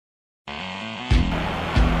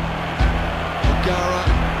O'Gara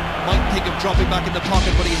might think of dropping back in the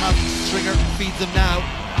pocket, but he hasn't. Stringer feeds him now.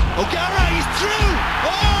 O'Gara, he's through!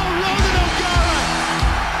 Oh, Ronan O'Gara!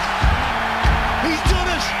 He's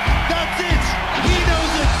done it! That's it! He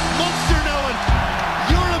knows it! Munster know it!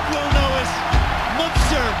 Europe will know it!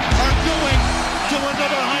 Munster are going to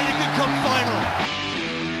another Heineken Cup final!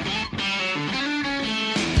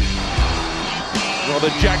 Well,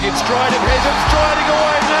 the jagged stride of Heaslip striding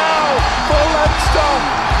away now for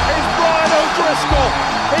Leinster is Brian O'Driscoll.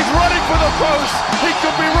 He's running for the post. He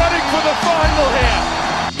could be running for the final here.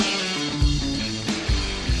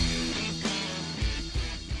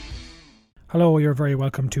 Hello, you're very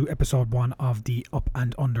welcome to episode 1 of the Up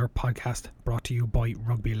and Under podcast, brought to you by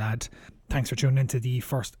Rugby Lad. Thanks for tuning into the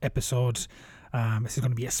first episode. This is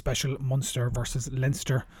going to be a special Munster versus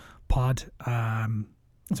Leinster pod.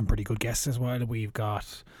 Some pretty good guests as well. We've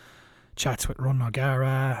got chats with Ronan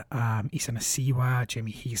O'Gara, Nacewa,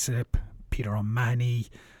 Jamie Heaslip, Peter O'Mahony,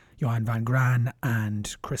 Johann van Graan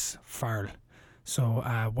and Chris Farrell.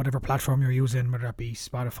 So whatever platform you're using, whether it be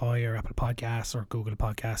Spotify or Apple Podcasts or Google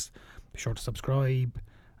Podcasts, be sure to subscribe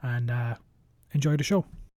and enjoy the show.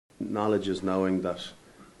 Knowledge is knowing that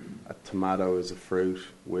a tomato is a fruit.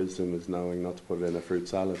 Wisdom is knowing not to put it in a fruit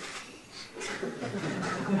salad.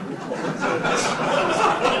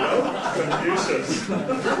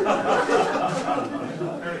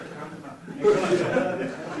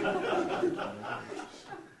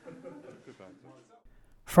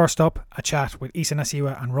 First up, a chat with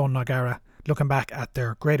Nacewa and Ronan O'Gara, looking back at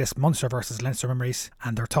their greatest Munster versus Leinster memories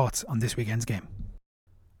and their thoughts on this weekend's game.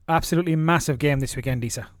 Absolutely massive game this weekend,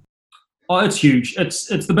 Isa. Oh, it's huge. It's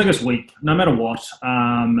the biggest week, no matter what.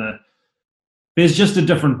 There's just a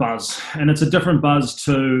different buzz, and it's a different buzz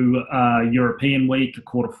to European week, a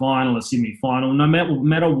quarter-final, a semi-final. No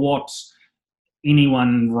matter what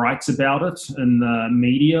anyone writes about it in the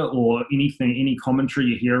media or anything, any commentary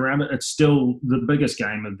you hear around it, it's still the biggest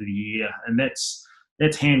game of the year, and that's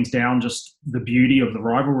hands down just the beauty of the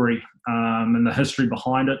rivalry and the history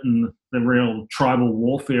behind it and the real tribal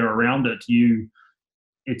warfare around it.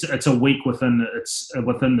 It's a week within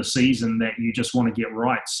the season that you just want to get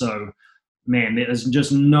right. So, man, there is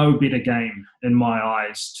just no better game in my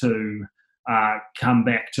eyes to come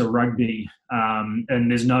back to rugby. And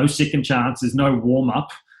there's no second chance. There's no warm up.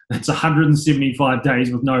 It's 175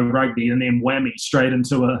 days with no rugby, and then whammy straight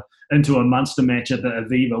into a Munster match at the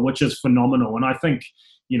Aviva, which is phenomenal. And I think,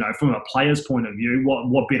 from a player's point of view,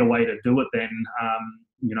 what better way to do it than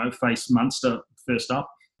face Munster first up.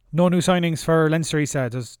 No new signings for Leinster, he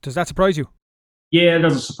said. Does that surprise you? Yeah, it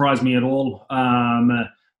doesn't surprise me at all.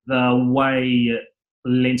 The way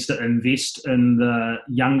Leinster invest in the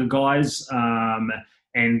younger guys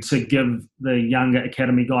and to give the younger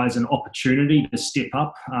academy guys an opportunity to step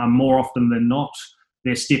up, more often than not,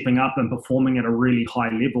 they're stepping up and performing at a really high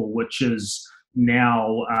level, which is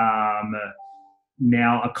now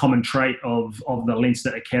a common trait of the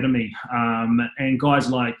Leinster Academy. And guys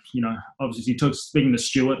like, obviously speaking to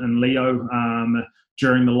Stuart and Leo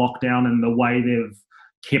during the lockdown and the way they've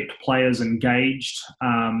kept players engaged,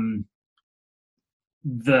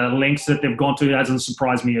 the lengths that they've gone to hasn't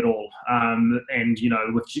surprised me at all. And,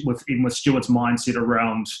 with Stuart's mindset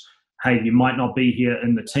around, hey, you might not be here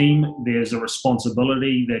in the team. There's a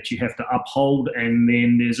responsibility that you have to uphold. And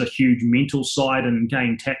then there's a huge mental side and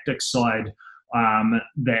game tactics side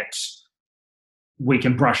that we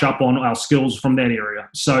can brush up on our skills from that area.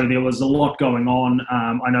 So there was a lot going on.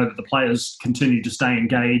 I know that the players continued to stay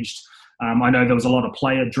engaged. I know there was a lot of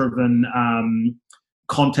player-driven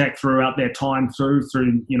contact throughout their time through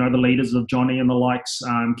the leaders of Johnny and the likes,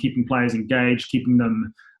 keeping players engaged, keeping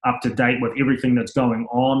them up to date with everything that's going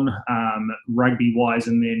on, rugby-wise,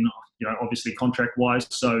 and then obviously contract-wise.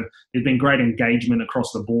 So there's been great engagement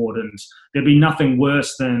across the board, and there'd be nothing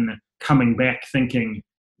worse than coming back thinking,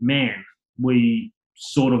 man, we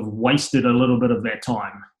sort of wasted a little bit of that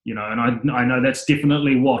time, and I know that's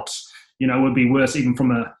definitely what, would be worse even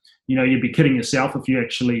from a, you'd be kidding yourself if you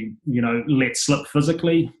actually, let slip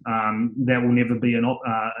physically. That will never be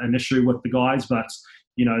an issue with the guys, but,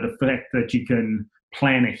 the fact that you can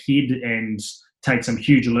plan ahead and take some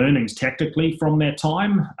huge learnings tactically from that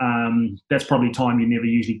time, that's probably time you never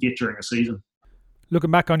usually get during a season. Looking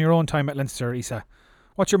back on your own time at Leinster, Isa,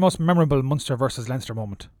 what's your most memorable Munster versus Leinster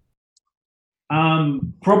moment?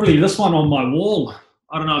 Probably this one on my wall.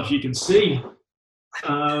 I don't know if you can see.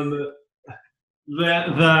 The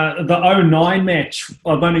 09 match,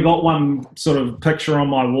 I've only got one sort of picture on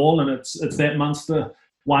my wall, and it's that Munster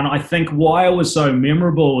one. I think why it was so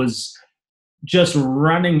memorable is just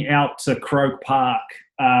running out to Croke Park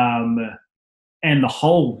and the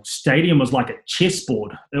whole stadium was like a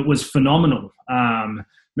chessboard. It was phenomenal.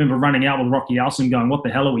 Remember running out with Rocky Elson going, what the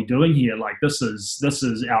hell are we doing here? Like, this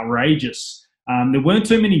is outrageous. There weren't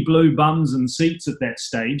too many blue bums and seats at that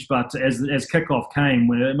stage, but as kickoff came,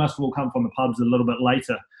 it must have all come from the pubs a little bit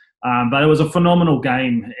later. But it was a phenomenal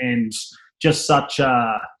game, and just such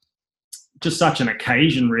an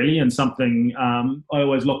occasion, really, and something I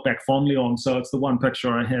always look back fondly on. So it's the one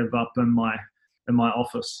picture I have up in my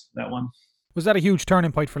office, that one. Was that a huge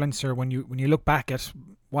turning point for Leinster when you look back at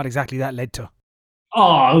what exactly that led to?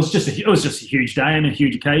 Oh, it was just a huge day and a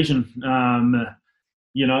huge occasion.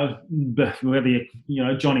 Whether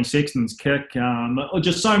Johnny Sexton's kick,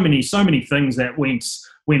 just so many things that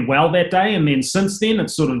went well that day, and then since then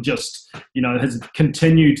it's sort of just has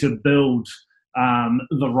continued to build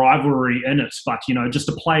the rivalry in it. But just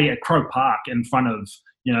to play at Croke Park in front of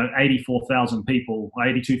 84,000 people,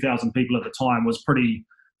 82,000 people at the time was pretty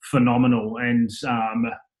phenomenal. And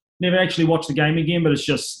never actually watched the game again, but it's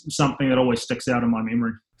just something that always sticks out in my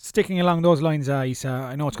memory. Sticking along those lines, Issa,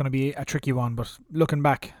 I know it's going to be a tricky one, but looking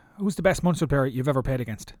back, who's the best Munster player you've ever played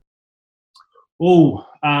against? Oh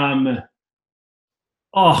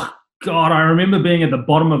God, I remember being at the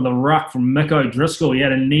bottom of the ruck from Mick O'Driscoll. He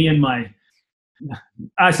had a knee in my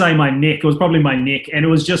neck. It was probably my neck, and it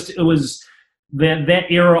was that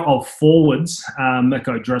era of forwards, Mick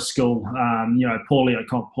O'Driscoll,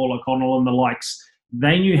 Paul O'Connell and the likes.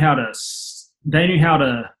 They knew how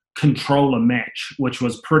to control a match, which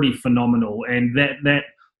was pretty phenomenal. And that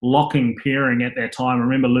locking pairing at that time, I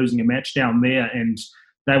remember losing a match down there, and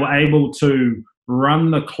they were able to run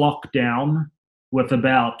the clock down with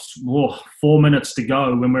about 4 minutes to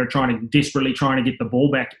go when we were desperately trying to get the ball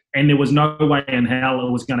back, and there was no way in hell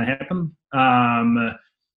it was going to happen.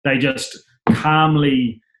 They just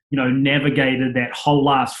calmly navigated that whole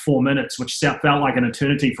last 4 minutes, which felt like an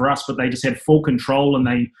eternity for us, but they just had full control and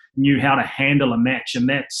they knew how to handle a match.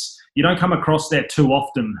 And you don't come across that too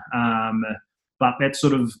often. But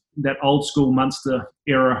that old school Munster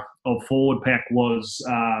era of forward pack was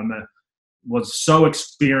so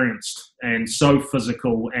experienced and so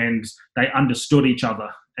physical, and they understood each other.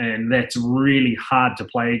 And that's really hard to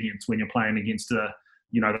play against when you're playing against the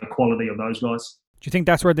quality of those guys. Do you think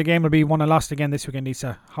that's where the game will be won and lost again this weekend,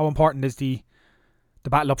 Issa? How important is the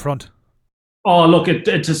battle up front? Oh, look, it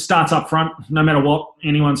just starts up front, no matter what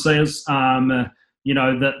anyone says. The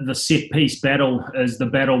set-piece battle is the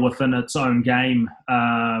battle within its own game.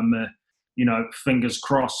 Fingers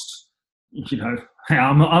crossed. I've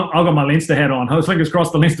got my Leinster hat on. Fingers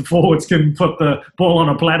crossed the Leinster forwards can put the ball on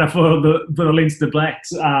a platter for the Leinster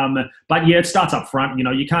Blacks. But yeah, it starts up front.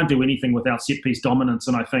 You can't do anything without set-piece dominance,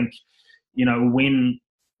 and I think when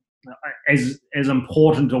as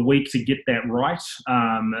important a week to get that right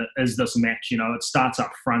as this match, it starts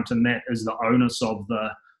up front, and that is the onus of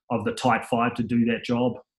the tight five to do that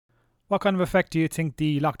job. What kind of effect do you think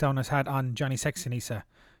the lockdown has had on Johnny Sexton, Issa?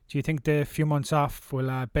 Do you think the few months off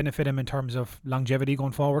will benefit him in terms of longevity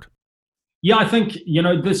going forward? Yeah, I think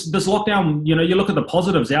this lockdown. You look at the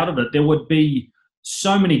positives out of it. There would be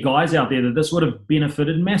so many guys out there that this would have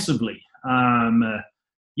benefited massively.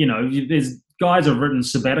 There's guys have written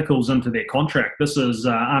sabbaticals into their contract. This is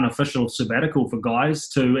unofficial sabbatical for guys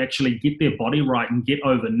to actually get their body right and get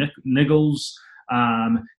over niggles,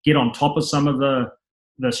 get on top of some of the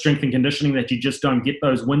strength and conditioning that you just don't get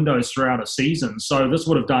those windows throughout a season. So this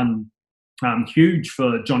would have done huge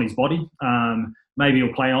for Johnny's body. Maybe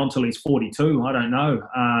he'll play on till he's 42. I don't know.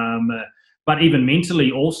 But even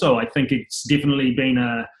mentally also, I think it's definitely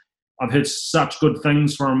been I've heard such good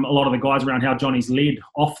things from a lot of the guys around how Johnny's led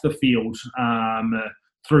off the field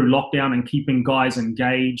through lockdown and keeping guys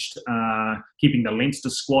engaged, keeping the Leinster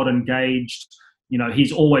squad engaged.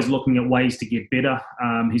 He's always looking at ways to get better.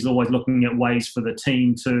 He's always looking at ways for the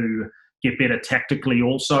team to get better tactically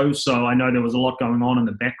also. So I know there was a lot going on in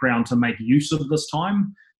the background to make use of this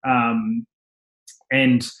time.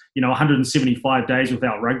 And 175 days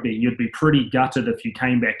without rugby, you'd be pretty gutted if you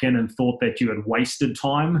came back in and thought that you had wasted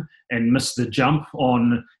time and missed the jump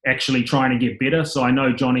on actually trying to get better. So I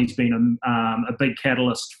know Johnny's been a big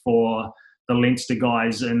catalyst for the Leinster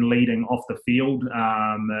guys in leading off the field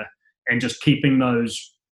and just keeping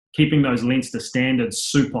those Leinster standards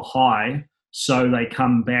super high so they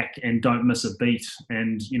come back and don't miss a beat.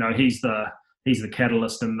 And he's the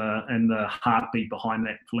catalyst and the heartbeat behind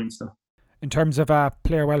that for Leinster. In terms of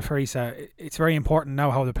player welfare, Issa, it's very important now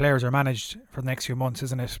how the players are managed for the next few months,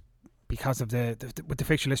 isn't it? Because of with the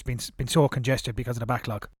fixture list being so congested because of the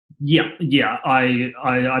backlog. Yeah,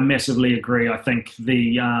 I massively agree. I think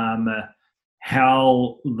the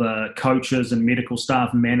how the coaches and medical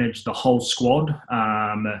staff manage the whole squad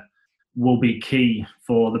will be key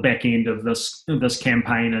for the back end of this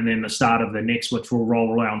campaign, and then the start of the next, which will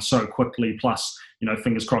roll around so quickly. Plus,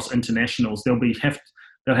 fingers crossed, internationals. There'll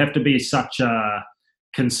have to be such a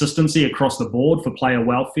consistency across the board for player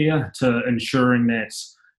welfare to ensuring that,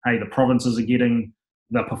 hey, the provinces are getting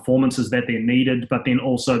the performances that they're needed, but then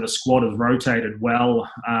also the squad is rotated well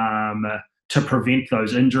to prevent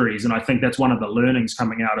those injuries. And I think that's one of the learnings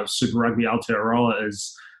coming out of Super Rugby Aotearoa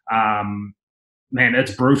is, man,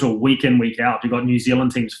 it's brutal week in, week out. You've got New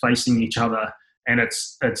Zealand teams facing each other, and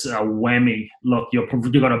it's a whammy. Look, you've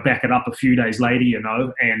got to back it up a few days later, and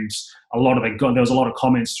there was a lot of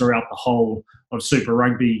comments throughout the whole of Super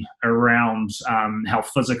Rugby around how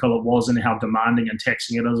physical it was and how demanding and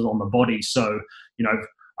taxing it is on the body. So,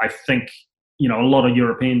 I think, a lot of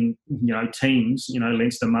European, teams,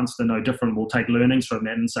 Leinster, Munster, no different, will take learnings from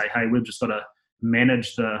that and say, hey, we've just got to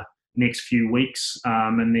manage the next few weeks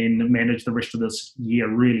and then manage the rest of this year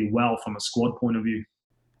really well from a squad point of view.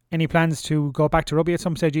 Any plans to go back to rugby at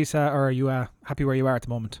some stage, Isa, or are you happy where you are at the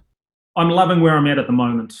moment? I'm loving where I'm at the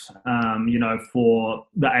moment. For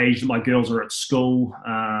the age that my girls are at school,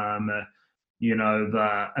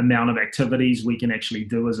 the amount of activities we can actually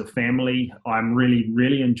do as a family, I'm really,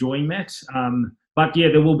 really enjoying that. But yeah,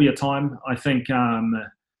 there will be a time. I think I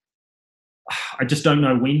just don't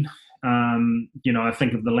know when. I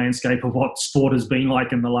think of the landscape of what sport has been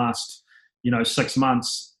like in the last, 6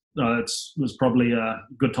 months. It was probably a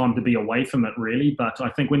good time to be away from it, really. But I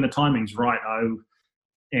think when the timing's right,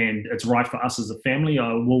 and it's right for us as a family,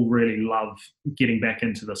 I will really love getting back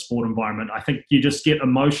into the sport environment. I think you just get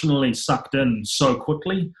emotionally sucked in so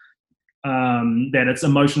quickly that it's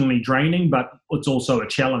emotionally draining, but it's also a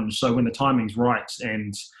challenge. So when the timing's right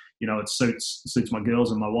and, it suits my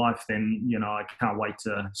girls and my wife, then, I can't wait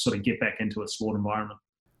to sort of get back into a sport environment.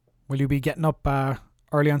 Will you be getting up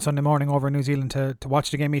early on Sunday morning over in New Zealand to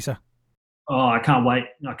watch the game, Isa? Oh, I can't wait.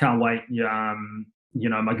 Yeah,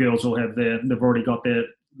 my girls will have they've already got their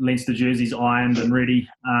Leinster jerseys ironed and ready.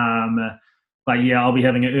 But yeah, I'll be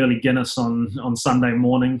having an early Guinness on Sunday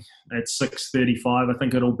morning at 6:35. I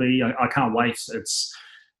think it'll be. I can't wait. It's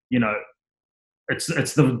it's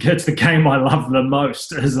the game I love the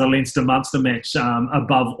most is the Leinster Munster match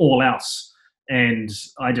above all else, and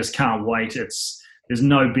I just can't wait. There's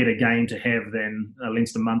no better game to have than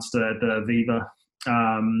Leinster Munster at the Viva.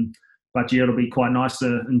 But yeah, it'll be quite nice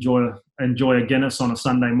to enjoy a Guinness on a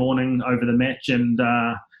Sunday morning over the match, and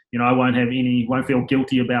I won't feel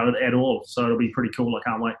guilty about it at all. So it'll be pretty cool. I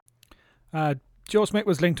can't wait. Joe Smith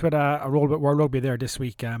was linked with a role with World Rugby there this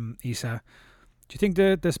week. Isa, do you think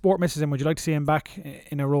the sport misses him? Would you like to see him back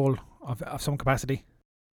in a role of some capacity?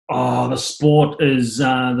 Oh, the sport is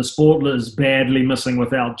badly missing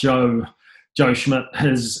without Joe Schmidt.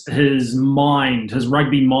 His mind, his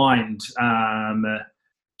rugby mind,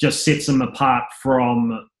 just sets him apart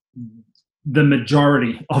from the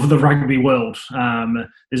majority of the rugby world.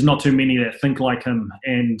 There's not too many that think like him.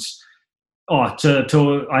 And I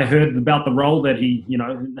heard about the role that he,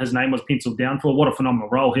 his name was penciled down for. What a phenomenal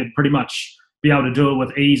role. He'd pretty much be able to do it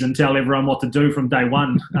with ease and tell everyone what to do from day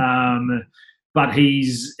one. But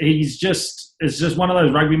it's just one of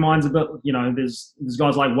those rugby minds. There's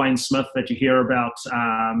guys like Wayne Smith that you hear about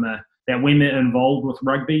that when they're involved with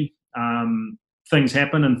rugby, things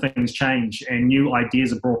happen and things change and new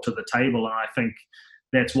ideas are brought to the table. And I think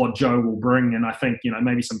that's what Joe will bring. And I think,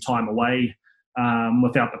 maybe some time away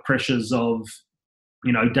without the pressures of,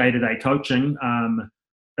 day-to-day coaching,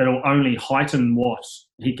 it'll only heighten what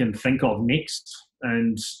he can think of next.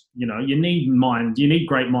 And, you need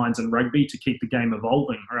great minds in rugby to keep the game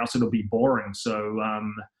evolving, or else it'll be boring. So,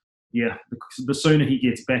 the sooner he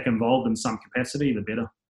gets back involved in some capacity, the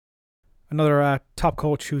better. Another top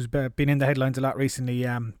coach who's been in the headlines a lot recently,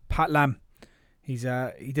 Pat Lam. He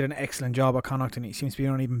did an excellent job at Connacht, and he seems to be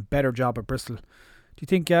doing an even better job at Bristol. Do you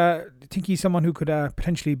think he's someone who could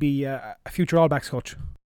potentially be a future All Blacks coach?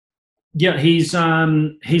 Yeah, he's a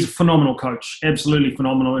phenomenal coach, absolutely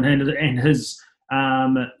phenomenal, and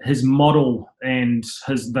his model and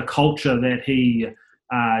the culture that he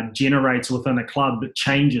generates within a club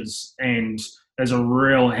changes and has a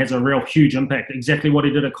real huge impact. Exactly what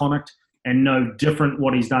he did at Connacht, and no different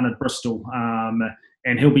what he's done at Bristol.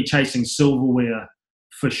 And he'll be chasing silverware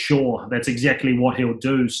for sure. That's exactly what he'll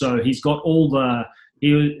do. So he's got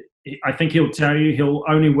I think he'll tell you he'll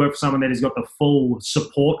only work for someone that has got the full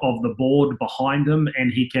support of the board behind him,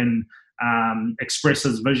 and he can express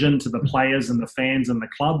his vision to the players and the fans and the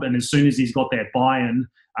club. And as soon as he's got that buy-in,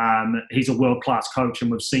 he's a world-class coach,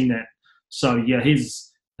 and we've seen that. So yeah,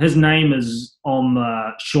 his name is on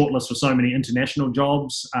the shortlist for so many international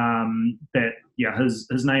jobs that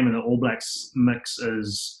his name in the All Blacks mix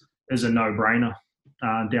is is a no-brainer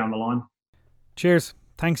down the line. Cheers.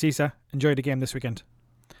 Thanks, Isa. Enjoy the game this weekend.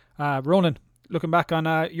 Ronan, looking back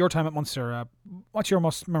on your time at Munster, what's your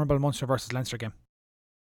most memorable Munster versus Leinster game?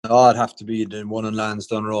 Oh, it'd have to be the one in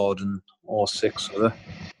Lansdowne Road in 2006, was it?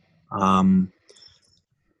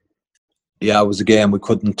 Yeah, it was a game we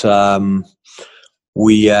couldn't.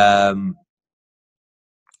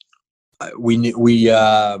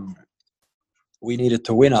 We needed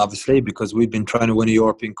to win, obviously, because we'd been trying to win a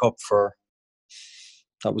European Cup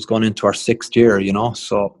that was going into our 6th year, you know.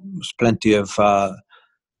 So there's plenty of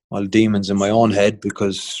demons in my own head,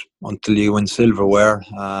 because until you win silverware,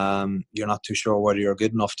 you're not too sure whether you're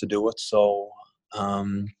good enough to do it. So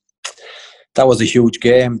that was a huge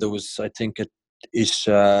game. There was, I think,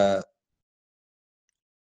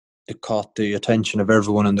 it caught the attention of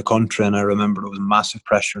everyone in the country, and I remember there was massive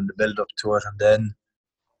pressure in the build-up to it. And then,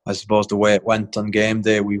 I suppose, the way it went on game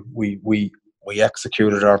day, we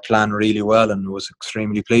executed our plan really well, and it was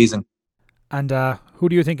extremely pleasing. And who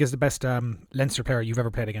do you think is the best Leinster player you've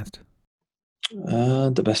ever played against?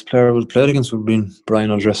 The best player we've played against would have been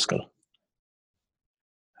Brian O'Driscoll.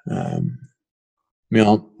 You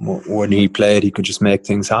know, when he played, he could just make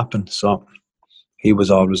things happen. So he was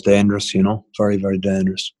always dangerous, you know, very, very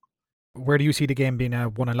dangerous. Where do you see the game being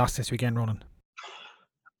won and lost this weekend, Ronan?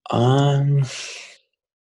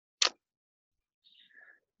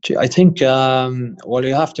 I think, well,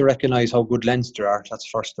 you have to recognise how good Leinster are. That's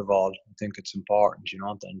first of all. I think it's important, you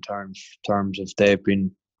know, in terms of they've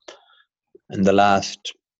been in the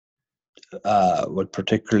last,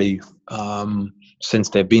 particularly since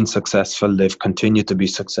they've been successful, they've continued to be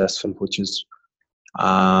successful, which is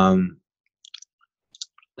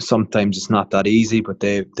sometimes it's not that easy, but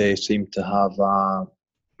they seem to have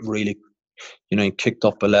really, you know, kicked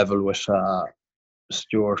up a level with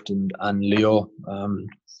Stuart and Leo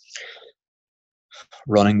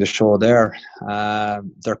running the show there.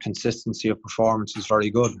 Their consistency of performance is very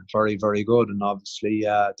good, very, very good, and obviously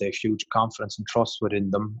they have huge confidence and trust within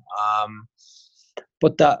them.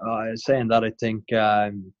 But that saying that, I think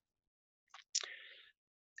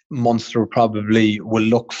Munster probably will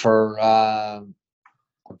look for a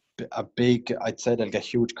big. I'd say they'll get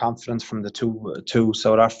huge confidence from the two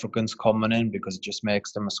South Africans coming in, because it just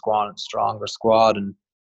makes them a stronger squad, and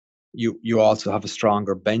you also have a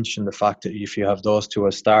stronger bench. And the fact that if you have those two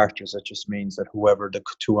as starters, it just means that whoever the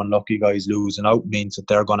two unlucky guys losing out means that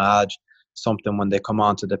they're going to add something when they come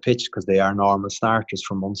onto the pitch, because they are normal starters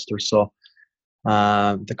from Munster. So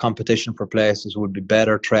the competition for places will be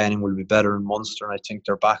better, training will be better in Munster, and I think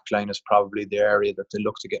their backline is probably the area that they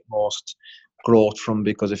look to get most growth from,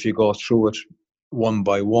 because if you go through it one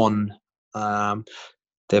by one,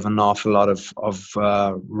 they have an awful lot of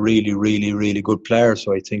really, really, really good players.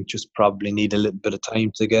 So I think just probably need a little bit of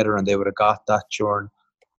time together, and they would have got that during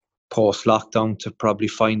post-lockdown to probably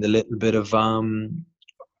find a little bit of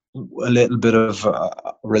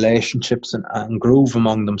relationships and groove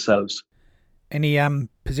among themselves. Any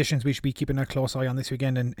positions we should be keeping a close eye on this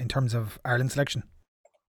weekend in terms of Ireland selection?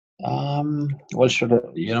 Well,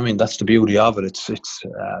 sure. You know, I mean, that's the beauty of it. It's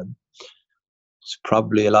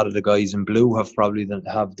probably a lot of the guys in blue have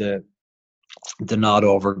the nod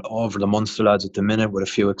over the Munster lads at the minute, with a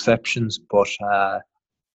few exceptions. But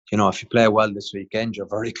you know, if you play well this weekend, you're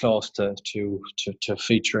very close to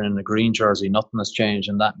featuring in the green jersey. Nothing has changed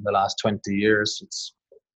in that in the last 20 years. It's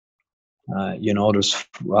you know, there's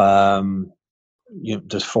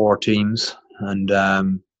 4 teams, and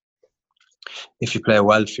if you play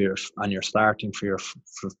well and you're starting for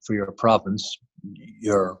your province,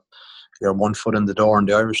 you're 1 foot in the door in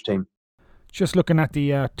the Irish team. Just looking at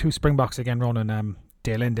the 2 Springboks again, Ronan,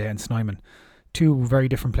 Dale Ende and Snyman, 2 very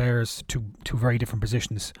different players, two very different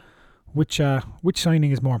positions. Which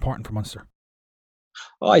signing is more important for Munster?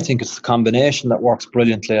 Well, I think it's the combination that works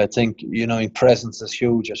brilliantly. I think, you know, presence is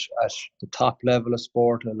huge at the top level of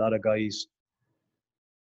sport. A lot of guys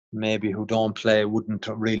maybe who don't play wouldn't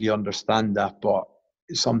really understand that, but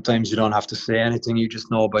sometimes you don't have to say anything. You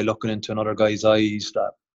just know by looking into another guy's eyes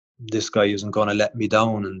that this guy isn't going to let me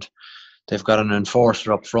down. And they've got an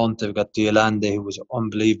enforcer up front. They've got Dale Ende, who was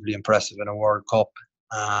unbelievably impressive in a World Cup.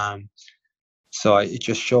 So it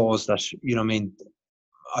just shows that, you know, I mean,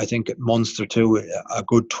 I think at Munster too, a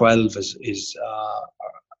good 12 is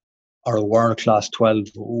or a world-class 12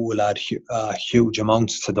 will add huge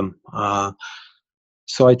amounts to them.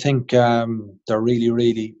 So I think they're really,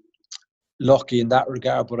 really lucky in that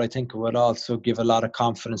regard, but I think it would also give a lot of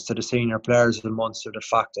confidence to the senior players in Munster, the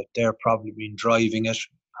fact that they're probably been driving it,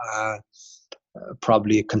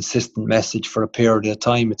 probably a consistent message for a period of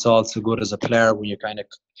time. It's also good as a player when you kind of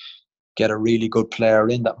get a really good player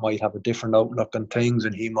in that might have a different outlook on things,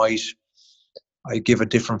 and he might give a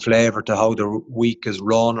different flavour to how the week is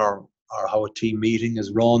run, or how a team meeting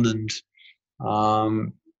is run, and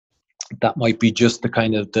that might be just the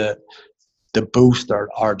kind of the boost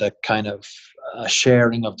or the kind of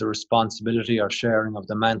sharing of the responsibility or sharing of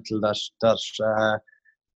the mantle that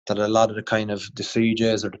a lot of the kind of the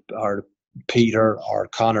CJs or Peter or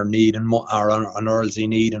Connor need and Earlsey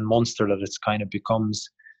need in Munster, that it's kind of becomes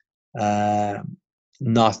not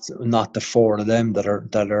the four of them that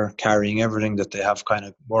are carrying everything, that they have kind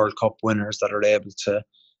of World Cup winners that are able to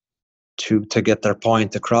get their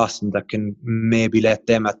point across, and that can maybe let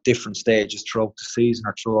them at different stages throughout the season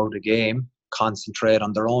or throughout the game concentrate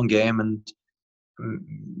on their own game, and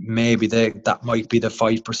maybe that might be the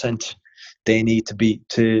 5% they need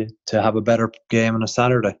to have a better game on a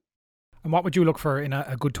Saturday. And what would you look for in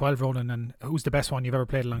a good 12, Ronan, and who's the best one you've ever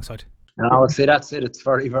played alongside? And I would say that's it. It's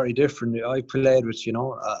very, very different. I played with an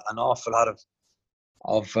awful lot of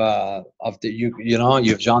the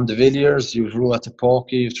you've John de Villiers, you've Rua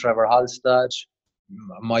Tapoki, you've Trevor Halstad,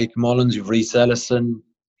 Mike Mullins, you've Rhys Ellison,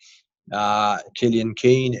 Killian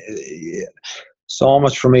Keane. So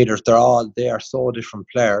much for me. They are so different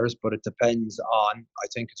players, but it depends on. I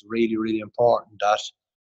think it's really, really important that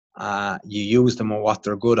you use them on what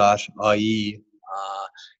they're good at, i.e.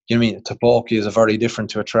 Tapoki is very different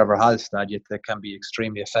to a Trevor Halstad, yet they can be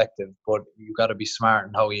extremely effective, but you've got to be smart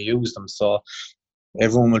in how you use them. So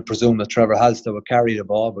everyone will presume that Trevor Halstad will carry the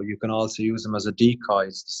ball, but you can also use them as a decoy.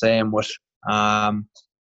 It's the same with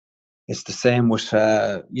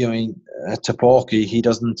Tapoki.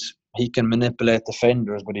 He can manipulate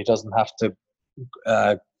defenders, but he doesn't have to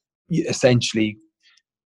essentially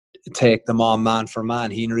take them on man for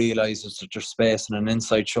man. He realises that there's space in an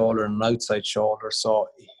inside shoulder and an outside shoulder. So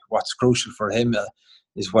what's crucial for him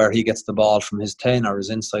is where he gets the ball from his 10 or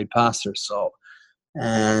his inside passer. So,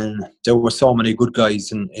 and there were so many good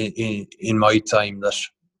guys in my time that,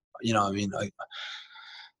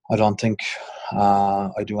 I don't think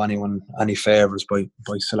I do anyone any favours by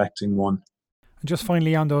selecting one. And just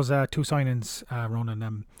finally on those two signings, Ronan, do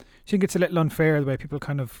you think it's a little unfair the way people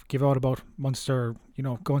kind of give out about Munster,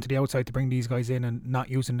 going to the outside to bring these guys in and not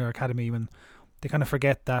using their academy, when they kind of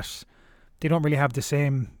forget that they don't really have the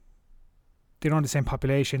same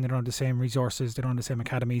population, they don't have the same resources, they don't have the same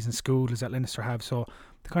academies and schools that Leinster have, so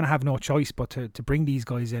they kind of have no choice but to bring these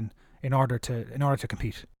guys in order to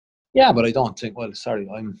compete. Yeah, but I don't think,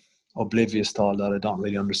 I'm oblivious to all that. I don't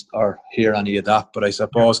really understand or hear any of that, but I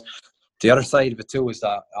suppose the other side of it too is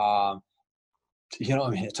that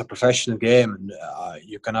it's a professional game, and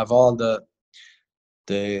you can have all the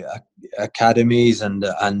academies and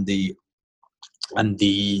the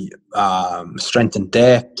strength and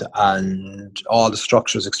depth and all the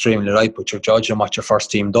structures extremely right, but you're judging what your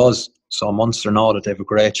first team does. So Munster know that they have a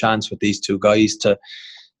great chance with these two guys to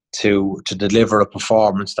deliver a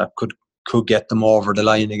performance that could get them over the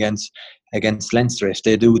line against Leinster. If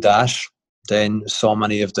they do that, then so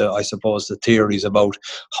many of the theories about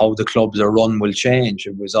how the clubs are run will change.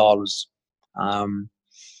 It was always the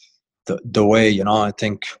way, I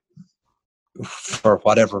think for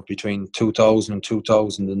whatever, between 2000 and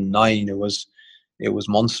 2009, it was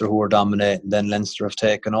Munster who were dominating, then Leinster have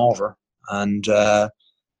taken over. And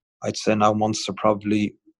I'd say now Munster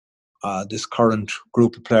probably, this current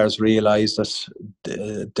group of players realise that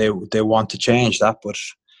they want to change that, but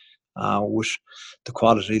with the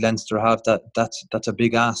quality Leinster have, that's a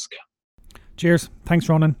big ask. Cheers. Thanks,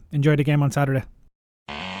 Ronan. Enjoy the game on Saturday.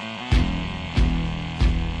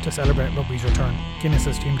 To celebrate rugby's return, Guinness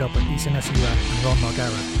has teamed up with Eason Nacewa and Ron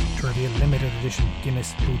Margara to reveal limited edition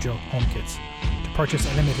Guinness Bujo home kits. To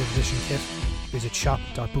purchase a limited edition kit, visit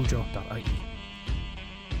shop.bujo.ie.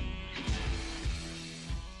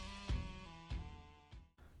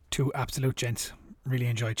 Two absolute gents. Really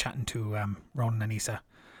enjoyed chatting to Ronan and Isa.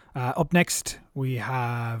 Up next, we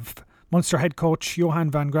have Munster head coach Johann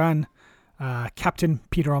van Graan, captain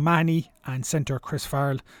Peter O'Mahony, and centre Chris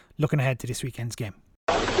Farrell looking ahead to this weekend's game.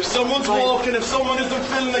 If someone's walking, if someone isn't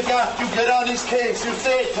filling the gap, you get on his case, you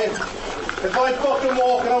say it to him. If I fucking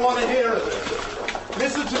walk and I want to hear it.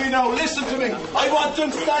 Listen to me now, listen to me. I want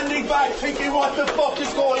them standing back thinking what the fuck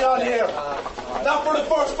is going on here. Not for the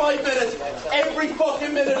first 5 minutes, every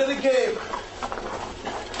fucking minute of the game.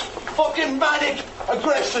 Fucking manic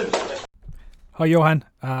aggression. Hi Johann,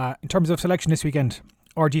 in terms of selection this weekend,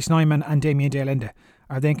 RG Snyman and Damien Dale-Ende,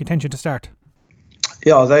 are they in contention to start?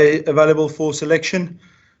 Yeah, they available for selection.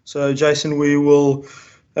 So Jason, we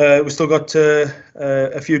still got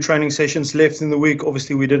a few training sessions left in the week.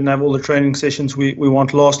 Obviously we didn't have all the training sessions we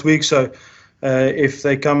want last week, so if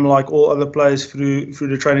they come like all other players through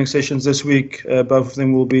the training sessions this week, both of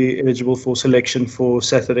them will be eligible for selection for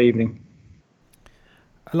Saturday evening.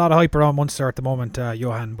 A lot of hype around Munster at the moment,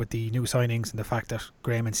 Johann, with the new signings and the fact that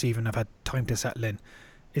Graham and Stephen have had time to settle in.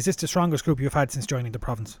 Is this the strongest group you've had since joining the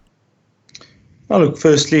province? Well, look,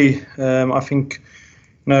 firstly, I think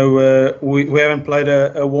we haven't played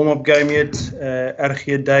a warm-up game yet.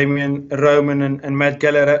 RG, Damien, Ronan and Matt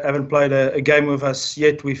Geller haven't played a game with us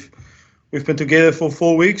yet. We've been together for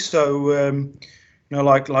 4 weeks, so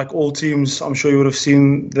like all teams, I'm sure you would have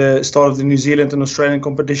seen the start of the New Zealand and Australian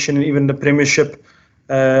competition and even the Premiership.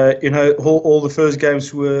 All the first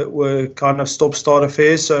games were kind of stop-start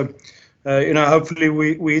affairs. So, hopefully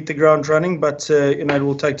we hit the ground running, but it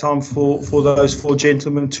will take time for those 4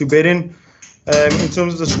 gentlemen to bed in. In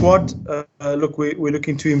terms of the squad, look, we're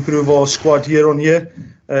looking to improve our squad year on year.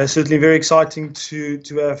 Certainly very exciting to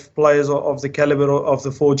have players of the caliber of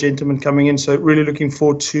the 4 gentlemen coming in. So really looking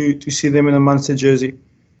forward to see them in a Munster jersey.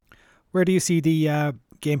 Where do you see the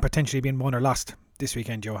game potentially being won or lost this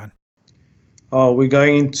weekend, Johann? We're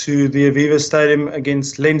going into the Aviva Stadium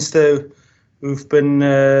against Leinster, who've been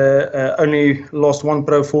only lost 1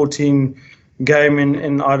 Pro 14 game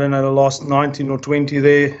in I don't know, the last 19 or 20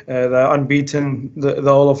 there. They're unbeaten the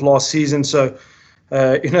whole of last season. So,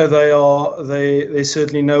 there's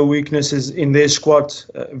certainly no weaknesses in their squad.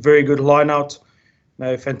 Very good line-out.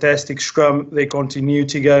 Fantastic scrum. Their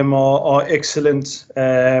continuity game are excellent,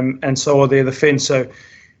 and so are their defence. So,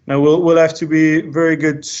 we'll have to be very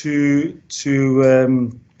good to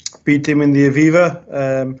beat them in the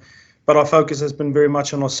Aviva. But our focus has been very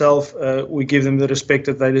much on ourselves. We give them the respect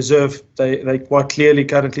that they deserve. They quite clearly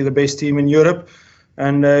currently the best team in Europe.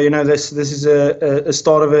 And, this is a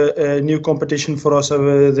start of a new competition for us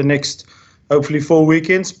over the next, hopefully, 4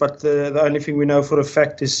 weekends. But the only thing we know for a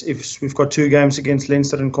fact is if we've got 2 games against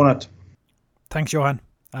Leinster and Connacht. Thanks, Johann.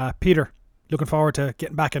 Peter, looking forward to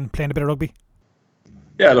getting back and playing a bit of rugby?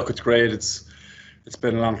 Yeah, look, it's great. It's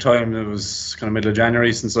been a long time. It was kind of middle of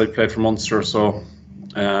January since I played for Munster, so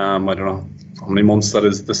I don't know how many months that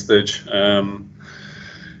is at this stage.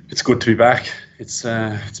 It's good to be back. It's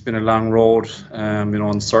been a long road,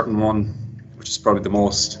 uncertain one, which is probably the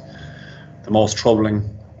most troubling.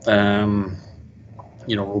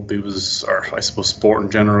 Rugby was, or I suppose sport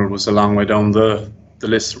in general, was a long way down the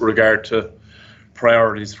list with regard to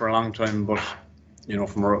priorities for a long time. But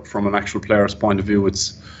from an actual player's point of view,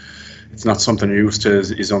 it's not something you're used to.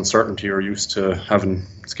 Is uncertainty. You're used to having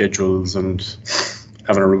schedules and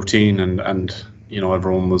having a routine, and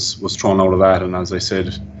everyone was thrown out of that. And as I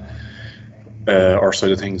said, our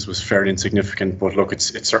side of things was fairly insignificant. But look,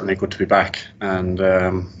 it's certainly good to be back, and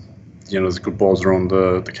there's good balls around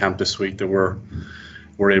the camp this week that we're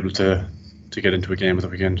able to get into a game at the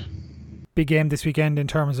weekend. Big game this weekend in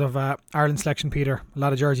terms of Ireland selection, Peter. A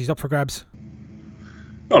lot of jerseys up for grabs.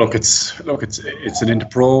 Oh, look, it's an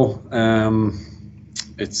Inter-Pro.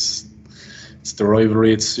 It's the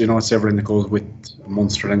rivalry. It's everything that goes with a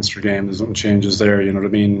Munster-Leinster game. There's nothing changes there. You know what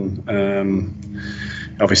I mean?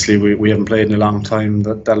 Obviously, we haven't played in a long time.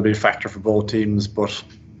 That'll be a factor for both teams. But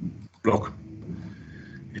look,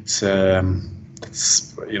 it's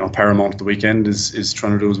paramount. The weekend is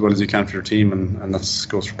trying to do as well as you can for your team, and that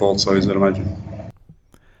goes for both sides, I'd imagine.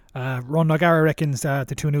 Ron O'Gara reckons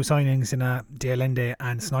the 2 new signings in Dealende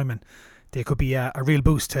and Snyman, they could be a real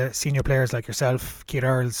boost to senior players like yourself, Keith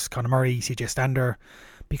Earls, Conor Murray, CJ Stander,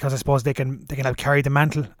 because I suppose they can help carry the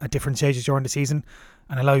mantle at different stages during the season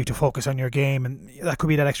and allow you to focus on your game, and that could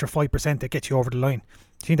be that extra 5% that gets you over the line. Do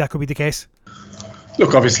you think that could be the case?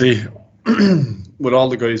 Look, obviously, with all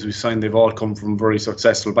the guys we've signed, they've all come from very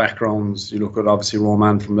successful backgrounds. You look at obviously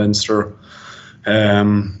Ronan from Leinster.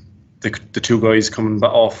 The 2 guys coming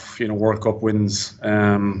off, World Cup wins.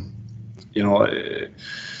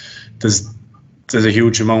 There's a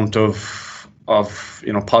huge amount of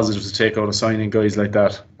positives to take out of signing guys like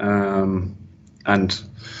that. And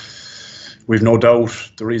we've no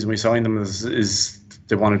doubt the reason we signed them is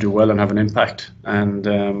they want to do well and have an impact. And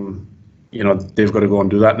they've got to go and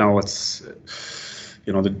do that now. It's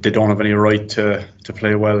they don't have any right to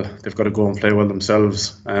play well. They've got to go and play well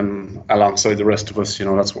themselves, and alongside the rest of us,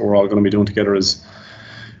 that's what we're all going to be doing together is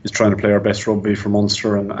trying to play our best rugby for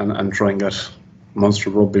Munster and try and get Munster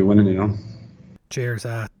rugby winning. Cheers.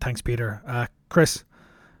 Thanks, Peter. Chris,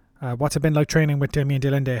 what's it been like training with Damien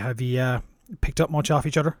Dealende? Have you picked up much off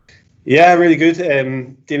each other? Yeah, really good.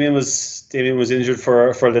 Damien was injured for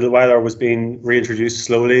a little while, or was being reintroduced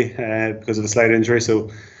slowly because of a slight injury. So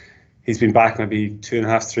he's been back maybe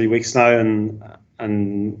 2.5-3 weeks now,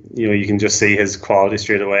 and you can just see his quality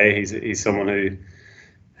straight away. He's someone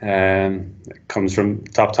Comes from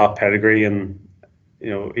top pedigree, and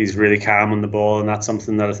he's really calm on the ball, and that's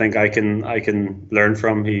something that I think I can learn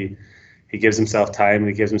from. He gives himself time, and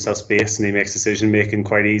he gives himself space, and he makes decision making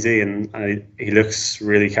quite easy, and he looks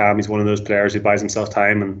really calm. He's one of those players who buys himself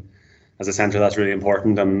time, and as a centre, that's really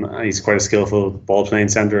important. And he's quite a skillful ball playing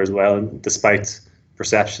centre as well. And despite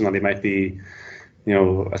perception that he might be,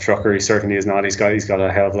 a trucker, he certainly is not. He's got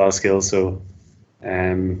a hell of a lot of skills. So,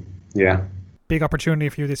 yeah. Big opportunity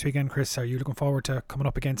for you this weekend, Chris. Are you looking forward to coming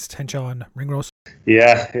up against Henshaw and Ringrose?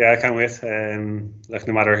 Yeah, I can't wait.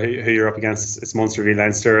 No matter who you're up against, it's Munster v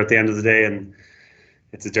Leinster at the end of the day, and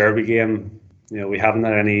it's a derby game. We haven't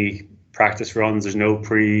had any practice runs. There's no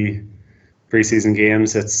pre-season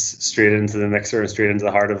games. It's straight into the mixer and straight into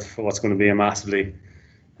the heart of what's going to be a massively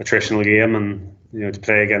attritional game, and to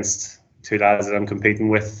play against two lads that I'm competing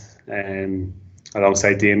with,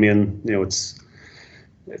 alongside Damien,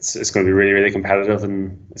 it's going to be really, really competitive,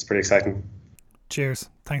 and it's pretty exciting. Cheers.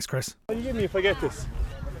 Thanks, Chris. What do you give me if I get this?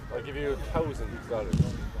 I'll give you $1,000.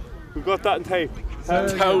 Who got that in tape?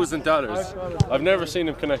 $1,000. I've never seen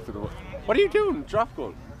him connected. What are you doing? Drop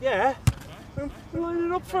gun? Yeah. We'll line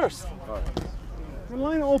it up first. We'll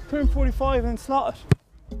line it up, pin 45 and slot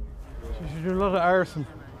it. You should do a lot of arson.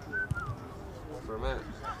 For a minute.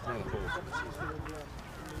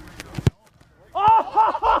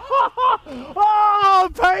 Oh,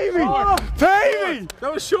 baby! Oh, baby!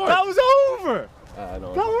 That was short. That was over!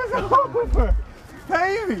 No. That was over!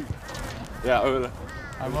 Baby! Yeah, I will.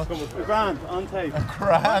 Graan, on tape.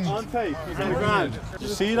 Graan? On tape. You said Graan. Did you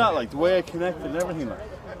see that? Like, the way I connected and everything, like.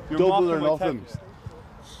 Double or nothing.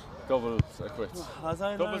 Doubles are quits.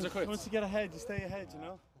 Doubles are quits. Once you get ahead, you stay ahead,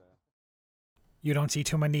 You don't see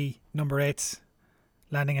too many number 8s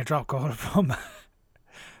landing a drop goal from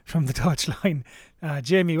the touchline.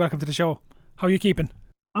 Jamie, welcome to the show. How are you keeping?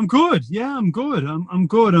 I'm good. Yeah, I'm good. I'm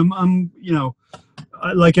good. I'm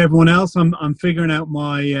like everyone else, I'm figuring out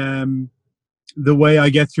my the way I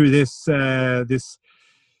get through this this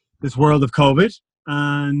world of COVID,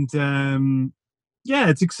 and yeah,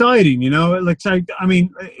 it's exciting. Not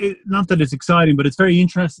that it's exciting, but it's very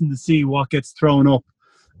interesting to see what gets thrown up,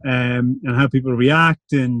 and how people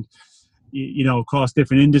react, and across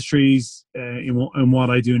different industries in what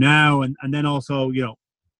I do now, and then also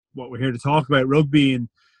what we're here to talk about, rugby,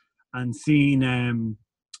 and seeing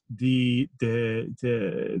the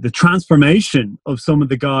transformation of some of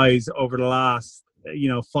the guys over the last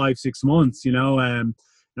 5-6 months. Be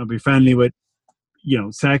friendly with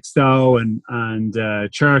Sexto and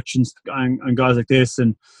Church and guys like this,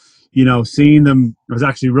 and seeing them. I was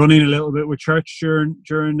actually running a little bit with Church during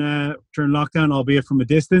lockdown, albeit from a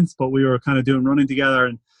distance, but we were kind of doing running together,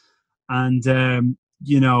 and I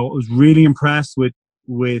was really impressed with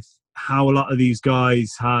how a lot of these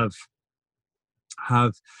guys have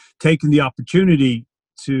taken the opportunity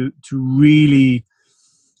to really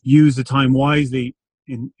use the time wisely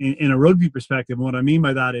in a rugby perspective. And what I mean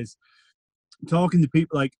by that is talking to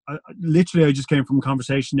people, like I just came from a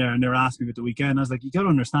conversation there, and they were asking me at the weekend. I was like, you got to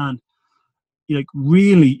understand,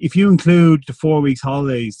 really, if you include the 4 weeks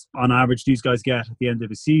holidays on average these guys get at the end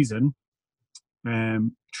of a season,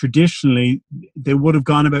 traditionally they would have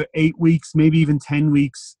gone about 8 weeks, maybe even 10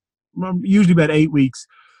 weeks, usually about 8 weeks,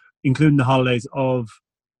 including the holidays, of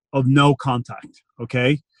no contact.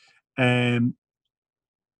 Okay. And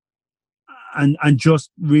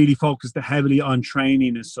just really focused heavily on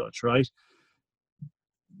training as such, right?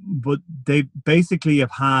 But they basically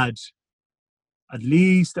have had at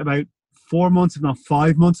least about 4 months, if not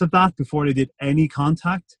 5 months of that before they did any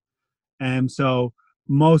contact. So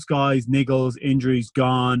most guys, niggles, injuries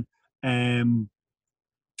gone, and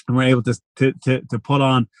we're able to put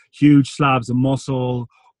on huge slabs of muscle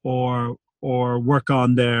or work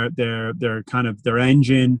on their kind of their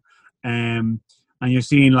engine. And you're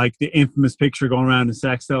seeing like the infamous picture going around in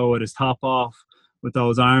Sexto with his top off with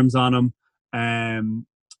those arms on him. I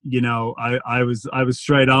was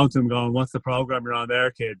straight on to him going, "What's the program you're on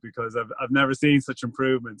there, kid?" Because I've never seen such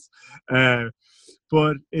improvements.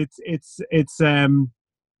 But it's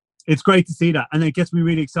great to see that, and it gets me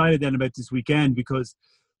really excited then about this weekend, because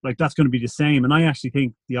like that's going to be the same. And I actually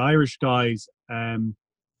think the Irish guys,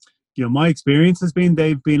 my experience has been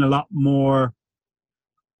they've been a lot more.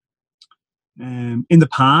 In the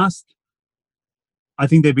past, I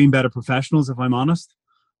think they've been better professionals, if I'm honest.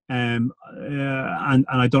 And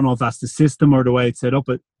I don't know if that's the system or the way it's set up,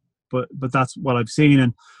 but that's what I've seen.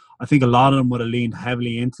 And I think a lot of them would have leaned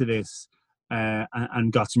heavily into this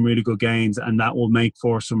and got some really good gains, and that will make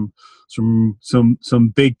for some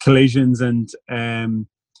big collisions and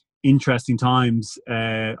interesting times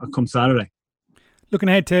come Saturday. Looking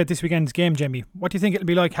ahead to this weekend's game, Jamie, what do you think it'll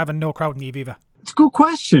be like having no crowd in the Aviva? It's a good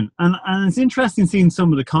question, and it's interesting seeing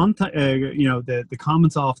some of the content, the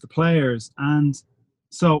comments off the players. And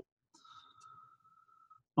so,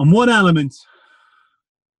 on one element,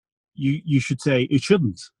 you should say it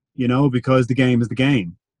shouldn't, because the game is the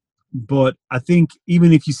game. But I think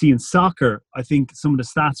even if you see in soccer, I think some of the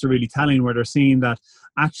stats are really telling, where they're seeing that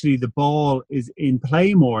actually the ball is in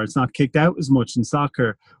play more. It's not kicked out as much in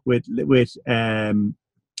soccer with less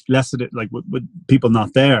of it, like with people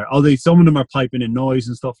not there. Although some of them are piping in noise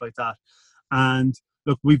and stuff like that. And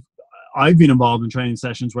look, I've been involved in training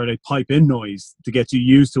sessions where they pipe in noise to get you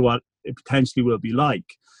used to what it potentially will be like.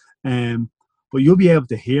 But you'll be able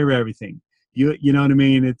to hear everything. You know what I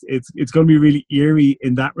mean? It's going to be really eerie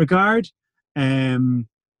in that regard.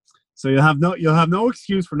 So you'll have no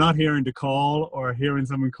excuse for not hearing the call or hearing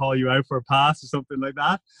someone call you out for a pass or something like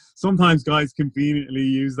that. Sometimes guys conveniently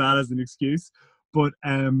use that as an excuse. But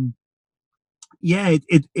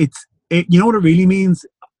it's you know what it really means?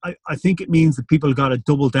 I think it means that people got to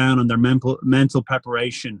double down on their mental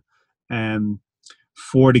preparation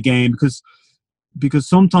for the game, because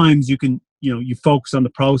sometimes you can you focus on the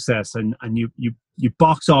process and you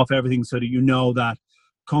box off everything so that that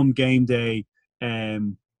come game day,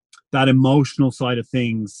 that emotional side of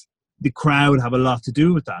things, the crowd have a lot to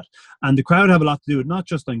do with that, and the crowd have a lot to do with not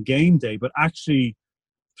just on game day but actually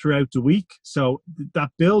throughout the week. So that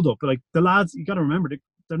build up, like the lads, you got to remember,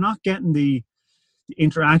 they're not getting the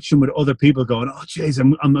interaction with other people going, oh jeez,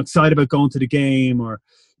 I'm excited about going to the game, or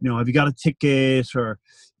have you got a ticket, or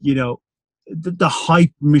the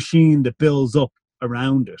hype machine that builds up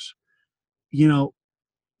around it.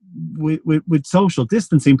 With social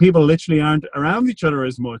distancing, people literally aren't around each other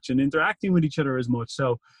as much and interacting with each other as much,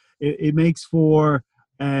 so it makes for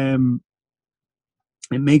the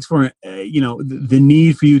need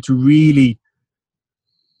for you to really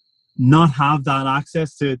not have that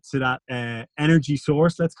access to that energy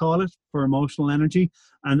source, let's call it, for emotional energy,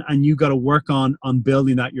 and you got to work on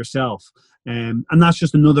building that yourself, and that's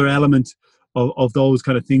just another element of those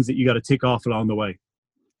kind of things that you got to tick off along the way.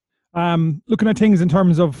 Looking at things in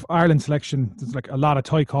terms of Ireland selection, there's like a lot of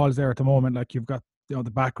tie calls there at the moment. Like you've got the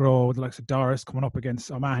back row, the likes of Doris coming up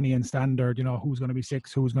against O'Mahony and Standard. Who's going to be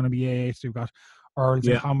 6, who's going to be 8. You've got Earls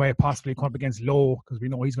and Conway possibly coming up against Lowe, because we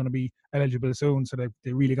know he's going to be eligible soon, so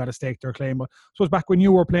they really got to stake their claim. But I suppose back when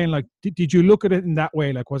you were playing, like did you look at it in that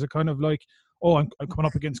way? Like was it kind of like, oh, I'm coming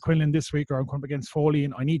up against Quinlan this week, or I'm coming up against Foley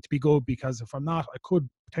and I need to be good, because if I'm not, I could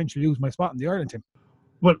potentially lose my spot in the Ireland team?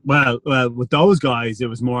 Well, with those guys, it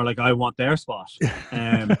was more like I want their spot.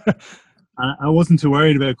 I wasn't too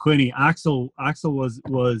worried about Quinny. Axel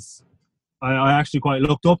was I actually quite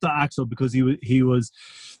looked up to Axel, because he was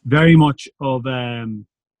very much of a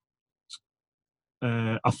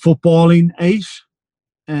footballing 8,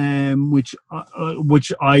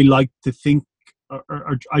 which I like to think,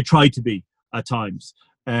 or I tried to be at times.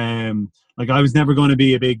 Like I was never going to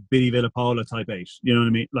be a big Biddy Villapola type 8. You know what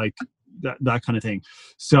I mean? Like that kind of thing.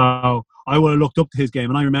 So I would have looked up to his game,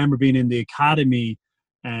 and I remember being in the academy,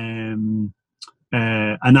 and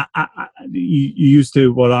you used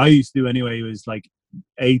to, what I used to do anyway, was like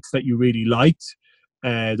 8s that you really liked,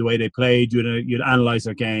 the way they played. You'd analyze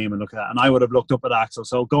their game and look at that. And I would have looked up at Axel.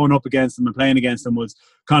 So going up against him and playing against him was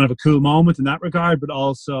kind of a cool moment in that regard, but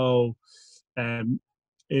also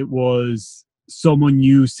it was someone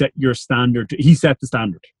you set your standard. He set the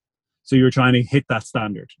standard. So you were trying to hit that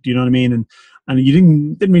standard. Do you know what I mean? And you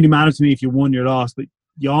didn't really matter to me if you won or lost, but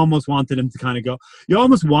you almost wanted him to kind of go. You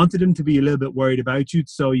almost wanted him to be a little bit worried about you,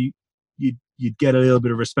 so you'd get a little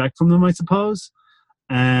bit of respect from them, I suppose.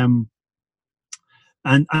 And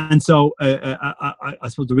so I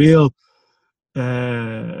suppose the real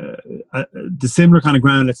the similar kind of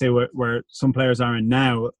ground, let's say, where some players are in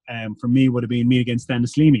now, for me would have been me against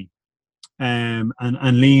Dennis Leamy, and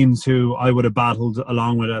Leams, who I would have battled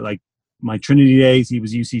along with it, like my Trinity days. He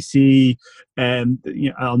was UCC, and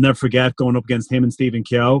I'll never forget going up against him and Stephen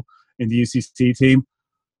Keogh in the UCC team.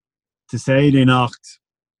 To say they knocked,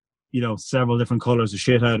 several different colours of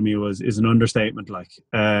shit out of me is an understatement. Like,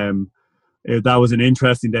 that was an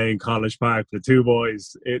interesting day in College Park. The two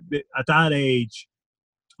boys, at that age,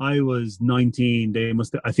 I was 19.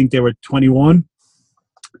 I think they were 21.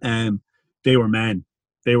 They were men.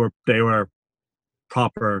 They were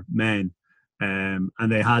proper men. And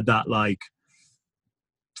they had that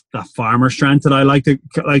that farmer strength that I like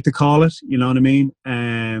to call it. You know what I mean?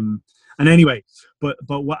 And anyway, but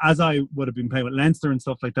as I would have been playing with Leinster and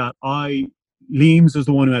stuff like that, Leams was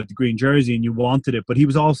the one who had the green jersey and you wanted it, but he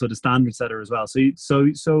was also the standard setter as well. So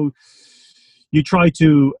you try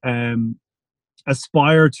to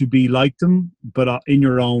aspire to be like them, but in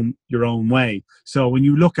your own way. So when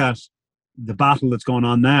you look at the battle that's going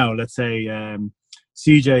on now, let's say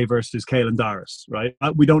CJ versus Caelan Doris, right?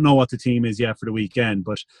 We don't know what the team is yet for the weekend,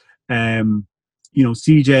 but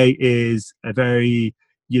CJ is a very,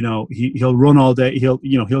 he'll run all day,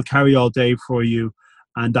 he'll carry all day for you,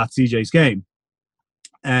 and that's CJ's game.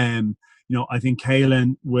 I think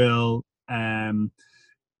Caelan will can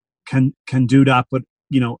do that, but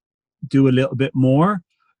do a little bit more.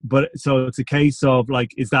 But so it's a case of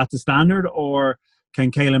like, is that the standard, or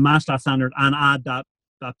can Caelan match that standard and add that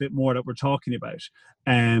bit more that we're talking about?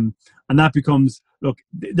 And that becomes, look,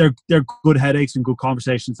 they're good headaches and good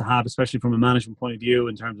conversations to have, especially from a management point of view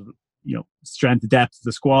in terms of strength, depth of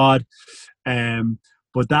the squad.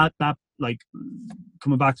 But that like,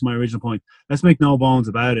 coming back to my original point, let's make no bones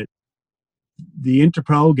about it. The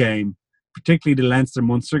Interpro game, particularly the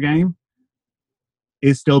Leinster-Munster game,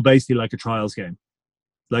 is still basically like a trials game,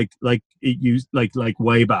 like it used like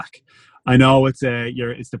way back. I know it's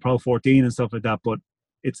the Pro 14 and stuff like that, but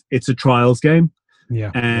it's a trials game.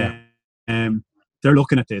 Yeah. They're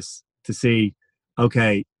looking at this to see,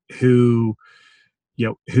 okay, who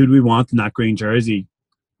do we want in that green jersey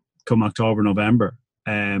come October, November?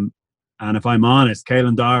 And if I'm honest,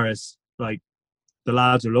 Caelan Doris, like, the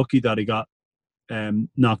lads are lucky that he got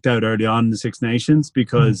knocked out early on in the Six Nations,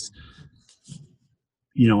 because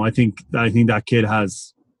I think that kid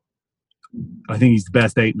has, I think he's the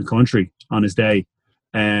best 8 in the country on his day.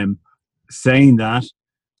 Saying that,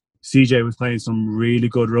 CJ was playing some really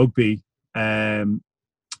good rugby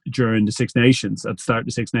during the Six Nations, at the start of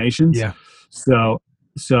the Six Nations. Yeah. So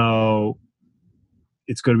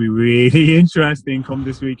it's going to be really interesting come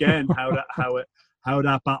this weekend how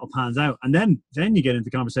that battle pans out. And then you get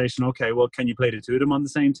into conversation, okay, well, can you play the two of them on the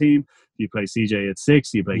same team? Do you play CJ at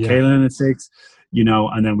 6? Do you play Caelan at 6?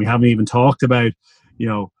 And then we haven't even talked about,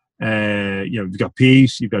 you've got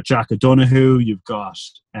Pete, you've got Jack O'Donoghue, you've got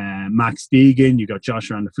Max Deegan, you've got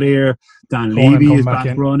Joshua and the Flair, Dan Levy is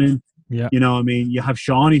back running. Yeah. You have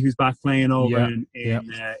Shawnee who's back playing over in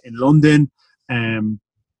London.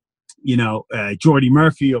 Jordy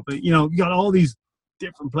Murphy up. You got all these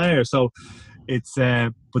different players. So it's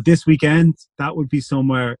but this weekend that would be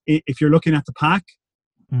somewhere. If you're looking at the pack,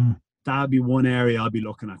 that'd be one area I'll be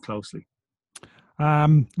looking at closely.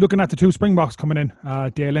 Looking at the two Springboks coming in,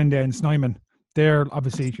 Dale Linde and Snyman, they're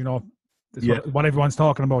obviously, what everyone's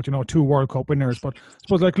talking about, 2 World Cup winners. But I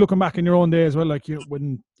suppose, like, looking back in your own day as well, like,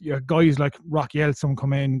 when guys like Rocky Elsom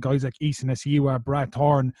come in, guys like Isa Nacewa, Brad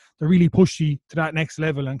Thorne, they really push you to that next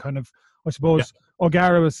level. And kind of, I suppose,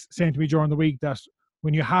 O'Gara was saying to me during the week that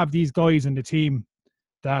when you have these guys in the team,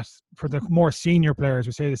 that for the more senior players,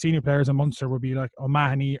 we say the senior players in Munster would be like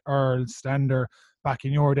O'Mahony, Earl, Stander. Back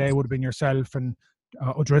in your day would have been yourself and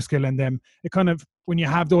O'Driscoll and them. It kind of, when you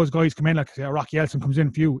have those guys come in, like Rocky Elsom comes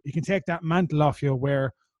in for you, you can take that mantle off you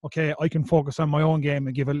where, okay, I can focus on my own game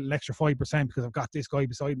and give a little extra 5% because I've got this guy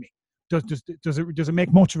beside me. Does it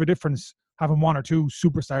make much of a difference having 1 or 2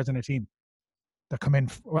 superstars in a team that come in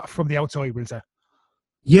from the outside, we'll say?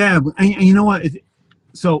 Yeah, and you know what?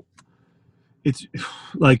 So it's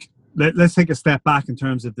like, let's take a step back in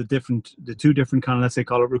terms of the 2 different kind of, let's say,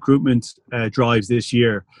 call it recruitment drives this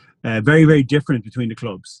year. Very, very different between the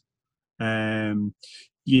clubs.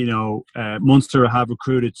 Munster have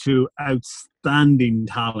recruited 2 outstanding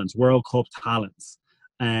talents, World Cup talents,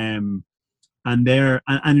 and they're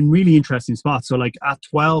and in really interesting spots. So, like, at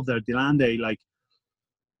 12, they're Delande,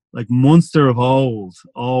 like Munster of old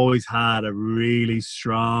always had a really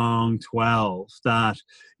strong 12 that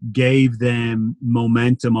gave them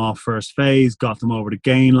momentum off first phase, got them over the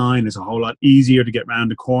gain line. It's a whole lot easier to get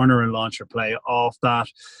round the corner and launch your play off that.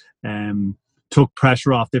 Took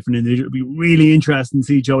pressure off different individuals. It'd be really interesting to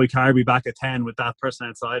see Joey Carby back at 10 with that person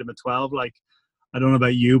outside him at 12. Like, I don't know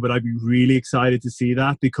about you, but I'd be really excited to see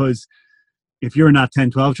that, because if you're in that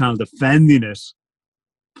 10-12 channel defending it,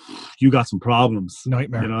 you got some problems.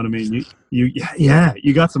 Nightmare. You know what I mean?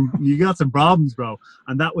 You got some problems, bro.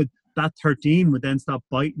 And that 13 would then stop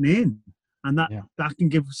biting in, and that can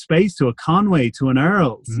give space to a Conway, to an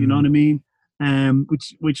Earls. You know what I mean?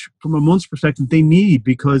 Which from a Munster perspective they need,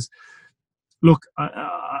 because look,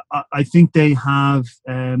 I think they have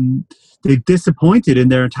they've disappointed in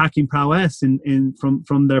their attacking prowess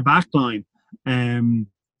from their back line, and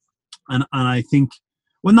I think,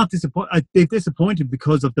 well, not disappointed. They've disappointed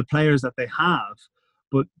because of the players that they have,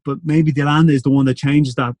 but maybe Delanda is the one that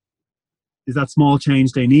changes that. Is that small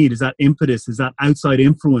change they need? Is that impetus? Is that outside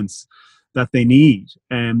influence that they need?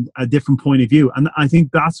 A different point of view, and I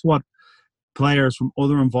think that's what players from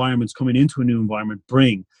other environments coming into a new environment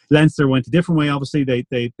bring. Leinster went a different way. Obviously,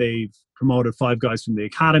 they've promoted 5 guys from the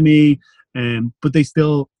academy, but they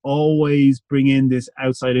still always bring in this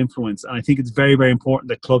outside influence. And I think it's very, very important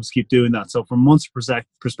that clubs keep doing that. So from Munster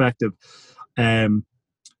perspective,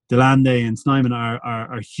 Delande and Snyman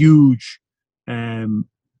are huge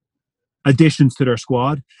additions to their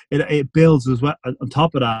squad. It builds as well. On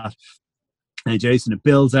top of that, Jason, it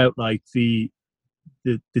builds out like the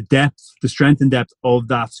depth, the strength and depth of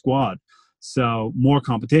that squad. So more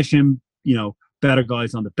competition, better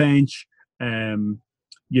guys on the bench. It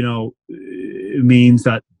means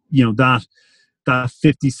that that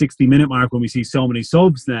 50, 60 minute mark when we see so many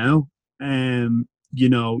subs now,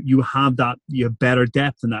 you have better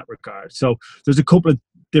depth in that regard. So there's a couple of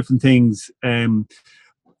different things at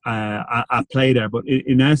play there, but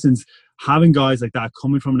in essence, having guys like that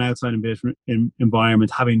coming from an outside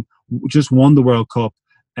environment, having just won the World Cup,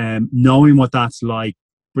 knowing what that's like,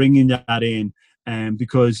 bringing that in,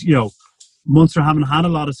 because Munster haven't had a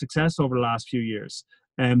lot of success over the last few years,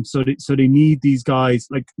 so they need these guys.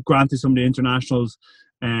 Like, granted, some of the internationals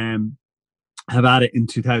have had it in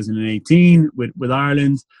 2018 with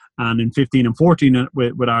Ireland, and in 15 and 14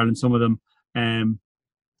 with Ireland. Some of them,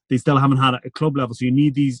 they still haven't had it at club level. So you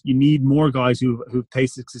need more guys who've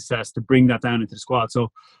tasted success to bring that down into the squad.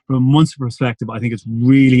 So from a Munster perspective, I think it's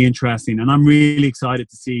really interesting, and I'm really excited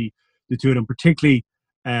to see the two of them, particularly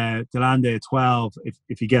Delande at 12,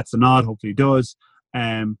 if he gets the nod, hopefully he does,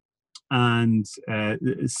 and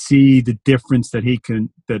see the difference that he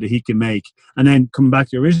can make. And then coming back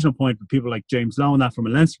to your original point, with people like James Lowe and that from a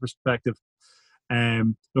Leinster perspective.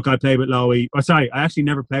 Look, I played with Lowe. I actually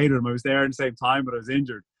never played with him. I was there at the same time, but I was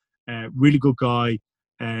injured. Really good guy.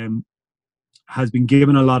 Has been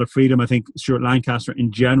given a lot of freedom. I think Stuart Lancaster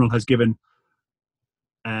in general has given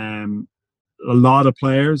a lot of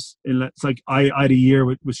players. It's like I had a year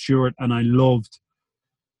with Stuart, and I loved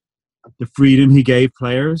the freedom he gave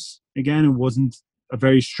players. Again, it wasn't a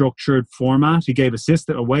very structured format. He gave assists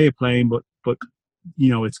a way of playing, but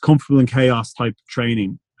it's comfortable in chaos type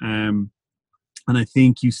training. And I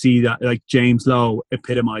think you see that, like, James Lowe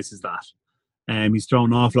epitomizes that. He's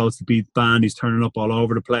throwing offloads to beat the band. He's turning up all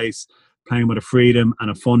over the place, playing with a freedom and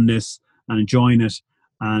a funness and enjoying it.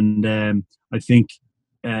 And I think,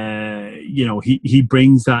 he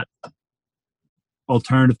brings that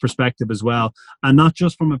alternative perspective as well. And not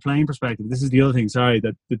just from a playing perspective. This is the other thing,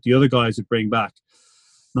 that the other guys would bring back.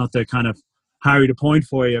 Not to kind of harry the point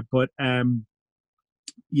for you, but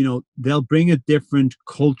they'll bring a different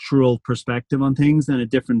cultural perspective on things and a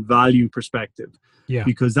different value perspective. Yeah.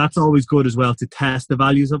 Because that's always good as well, to test the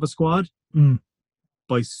values of a squad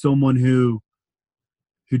by someone who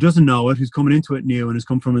doesn't know it, who's coming into it new and has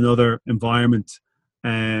come from another environment,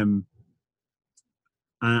 and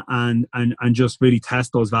just really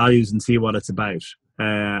test those values and see what it's about,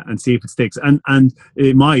 and see if it sticks. And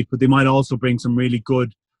it might, but they might also bring some really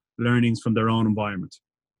good learnings from their own environment.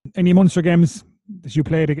 Any Munster games that you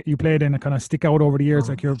played in that kind of stick out over the years,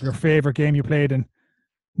 like your favorite game you played in?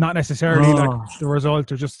 Not necessarily like the result,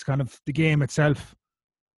 or just kind of the game itself.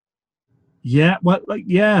 Yeah, well,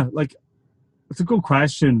 it's a good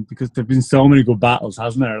question, because there've been so many good battles,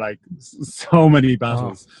 hasn't there? Like, so many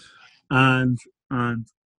battles, and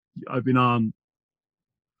I've been on,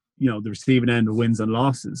 the receiving end of wins and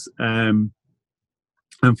losses, and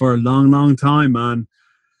for a long, long time, man,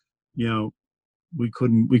 we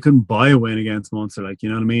couldn't buy a win against Munster. Like, you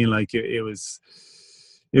know what I mean? Like, it was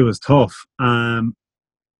tough. And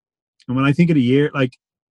when I think of the year, like,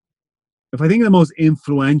 if I think of the most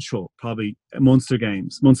influential, probably Munster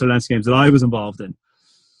Leinster games that I was involved in,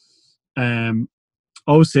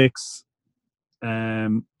 06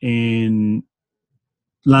 in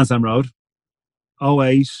Lansdowne Road,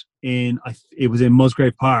 08 it was in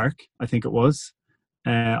Musgrave Park, I think it was.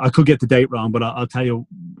 I could get the date wrong, but I'll tell you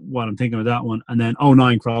what I'm thinking of that one. And then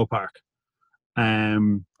 09 Crow Park.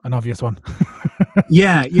 An obvious one.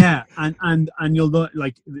 yeah, and you'll look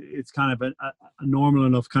like it's kind of a normal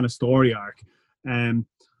enough kind of story arc.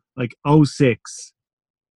 Like 06,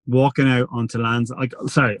 walking out onto lands.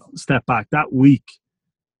 Step back. That week,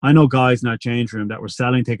 I know guys in our change room that were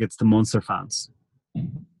selling tickets to Munster fans.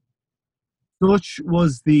 Such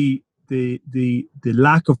was the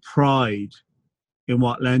lack of pride in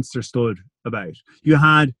what Leinster stood about. You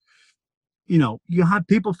had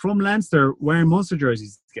people from Leinster wearing Munster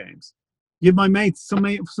jerseys at games. You had my mates, some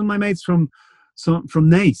of my mates from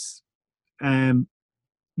Nace,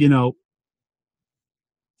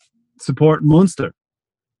 support Munster,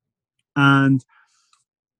 and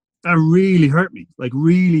that really hurt me. Like,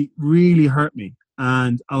 really, really hurt me.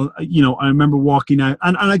 And I remember walking out,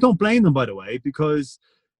 and I don't blame them, by the way, because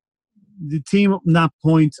the team up in that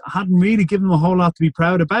point hadn't really given them a whole lot to be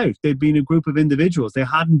proud about. They'd been a group of individuals. They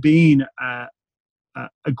hadn't been a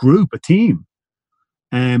group, a team.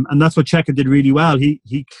 And that's what Cheika did really well.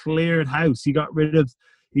 He cleared house. He got rid of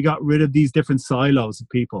these different silos of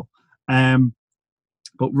people.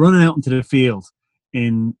 But running out into the field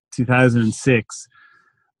in 2006,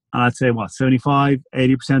 I'd say 75,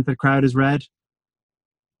 80% of the crowd is red.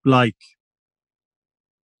 Like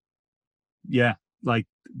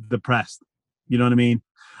depressed. You know what I mean?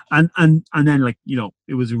 And then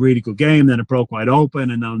it was a really good game. Then it broke wide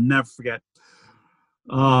open, and I'll never forget.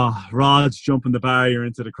 Rod's jumping the barrier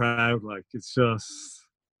into the crowd. Like, it's just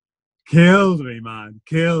killed me, man.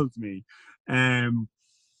 Killed me.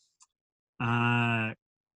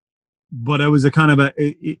 But it was a kind of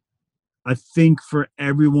I think for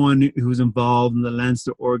everyone who was involved in the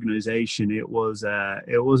Leinster organisation, it was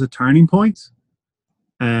a turning point.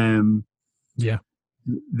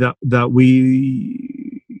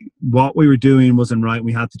 What we were doing wasn't right.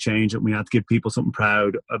 We had to change it. We had to give people something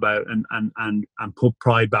proud about and put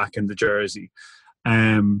pride back in the jersey.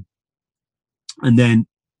 And then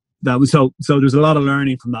that was so there's a lot of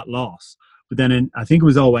learning from that loss. But then I think it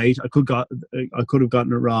was 2008. I could have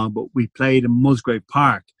gotten it wrong, but we played in Musgrave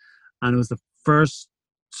Park, and it was the first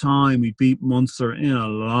time we beat Munster in a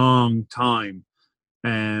long time.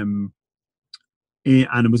 And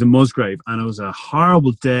it was in Musgrave, and it was a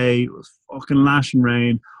horrible day. It was fucking lashing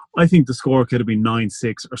rain. I think the score could have been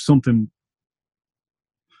 9-6 or something.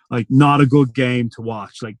 Like, not a good game to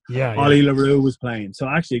watch. Like, Ollie LaRue was playing, so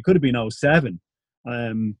actually it could have been 2007.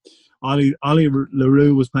 Ollie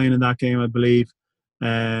LaRue was playing in that game, I believe. You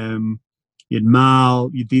had Mal,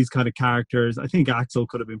 you had these kind of characters. I think Axel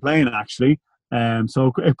could have been playing, actually.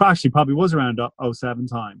 So it actually probably was around 2007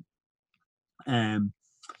 time.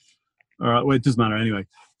 It doesn't matter anyway.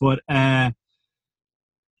 But,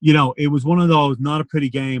 it was one of those, not a pretty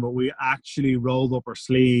game, but we actually rolled up our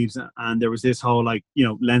sleeves, and there was this whole,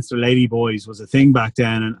 Leinster Lady Boys was a thing back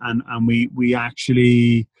then, and we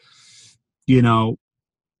actually,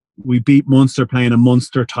 we beat Munster playing a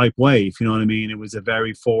Munster type way, if you know what I mean. It was a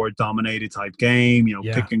very forward dominated type game,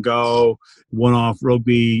 pick and go, one off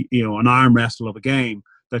rugby, an arm wrestle of a game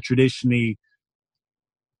that traditionally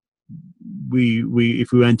we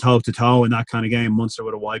if we went toe to toe in that kind of game, Munster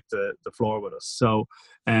would have wiped the floor with us. So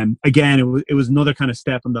again, it was another kind of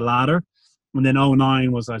step on the ladder. And then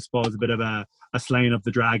 2009 was, I suppose, a bit of a slaying of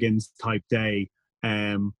the dragons type day,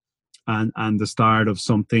 and the start of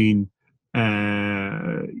something.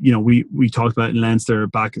 We talked about in Leinster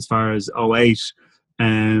back as far as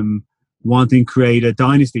 2008, wanting to create a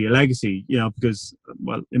dynasty, a legacy, because,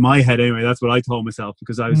 well, in my head anyway, that's what I told myself,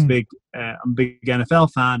 because I was I'm a big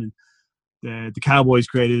NFL fan, and the Cowboys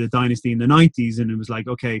created a dynasty in the 90s, and it was like,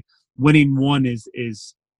 okay, winning one is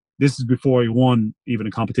this is before he won even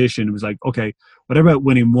a competition. It was like, okay, what about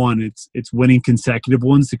winning one? It's winning consecutive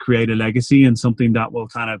ones to create a legacy and something that will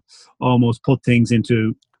kind of almost put things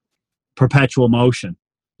into perpetual motion.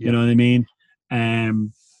 You know what I mean?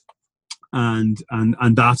 And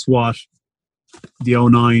that's what the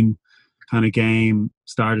 2009 kind of game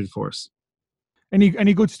started for us.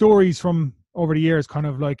 Any good stories from over the years, kind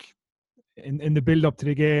of like in the build up to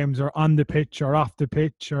the games, or on the pitch or off the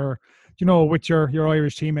pitch, or with your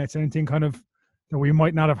Irish teammates? Anything kind of that we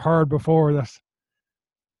might not have heard before that?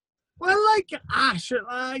 Well,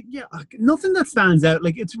 nothing that stands out.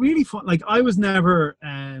 Like, it's really fun. Like, I was never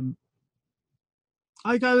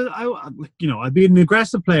I'd be an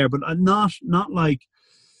aggressive player, but not like,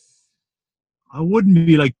 I wouldn't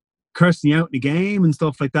be like cursing out in the game and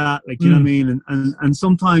stuff like that. Like, you know what I mean? And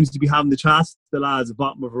sometimes to be having the chat to the lads at the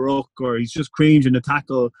bottom of a ruck, or he's just cringing a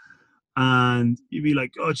tackle, and you'd be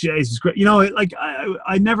like, oh, Jesus, great.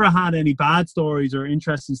 I never had any bad stories or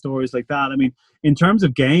interesting stories like that. I mean, in terms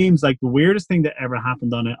of games, like, the weirdest thing that ever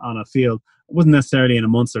happened on a field, it wasn't necessarily in a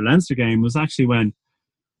Munster-Leinster game, was actually when,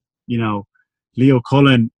 Leo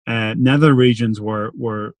Cullen, Nether regions were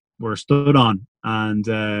stood on,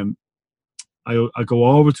 and I go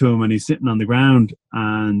over to him, and he's sitting on the ground,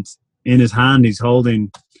 and in his hand he's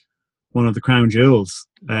holding one of the crown jewels.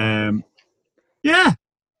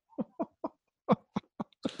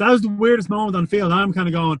 That was the weirdest moment on the field. I'm kind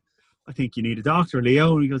of going, I think you need a doctor,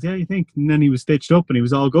 Leo. And he goes, yeah, you think? And then he was stitched up, and he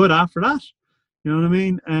was all good after that. You know what I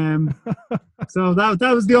mean? So that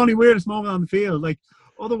was the only weirdest moment on the field. Like,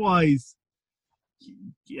 otherwise,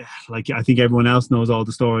 I think everyone else knows all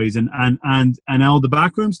the stories, and all the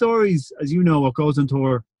backroom stories. As you know, what goes on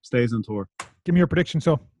tour stays on tour. Give me your prediction.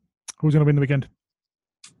 So, who's going to win the weekend?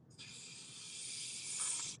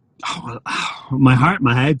 my heart,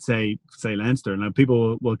 my head say Leinster. Now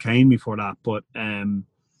people will cane me for that, but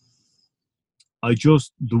I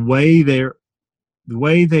just the way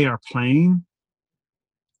they are playing,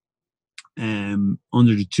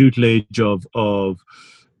 under the tutelage of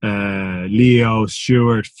Leo,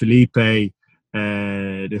 Stewart, Felipe. They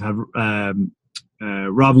have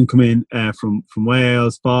Robin come in from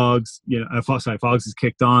Wales. Foggs, Foggs is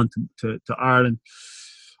kicked on to Ireland.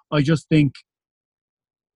 I just think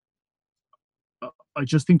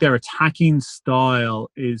their attacking style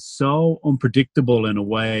is so unpredictable in a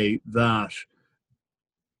way that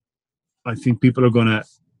I think people are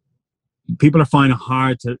finding it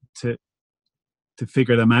hard to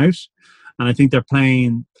figure them out, and I think they're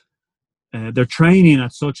training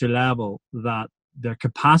at such a level that their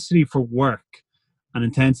capacity for work and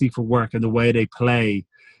intensity for work and the way they play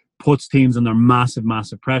puts teams under massive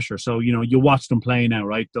pressure. So you watch them play now,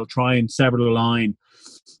 right? They'll try and sever the line,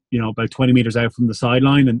 about 20 meters out from the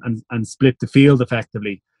sideline and split the field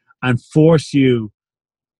effectively, and force you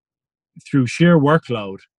through sheer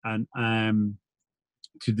workload and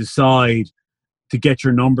to decide to get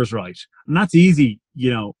your numbers right. And that's easy,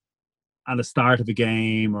 at the start of a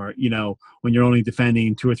game, or when you're only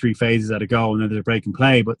defending 2 or 3 phases at a go and then there's a break and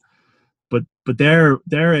play. But they're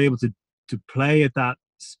able to play at that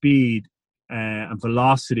speed and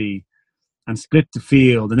velocity and split the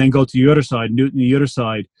field and then go to the other side and do it on the other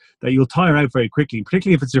side, that you'll tire out very quickly,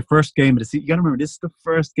 particularly if it's your first game of the season. You got to remember, this is the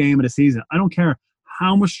first game of the season. I don't care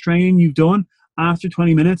how much training you've done. After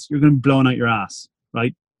 20 minutes, you're going to be blowing out your ass,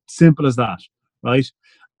 right? Simple as that, right?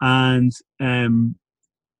 And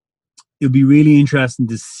it'll be really interesting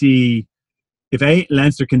to see if A,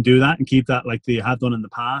 Leinster can do that and keep that like they have done in the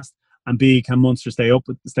past, and B, can Munster stay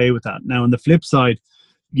with that. Now, on the flip side,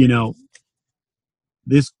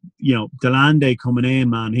 this, Delande coming in,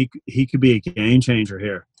 man, he could be a game changer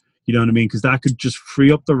here. You know what I mean? Because that could just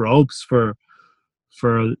free up the ropes for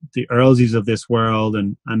the Earlsies of this world,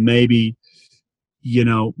 and maybe,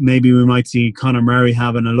 maybe we might see Conor Murray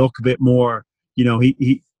having a look a bit more.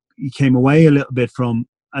 He came away a little bit from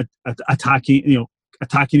attacking a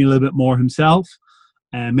little bit more himself,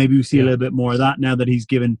 and maybe we see a little bit more of that now that he's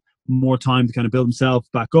given more time to kind of build himself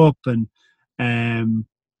back up. And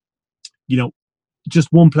just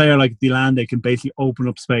one player like Delande can basically open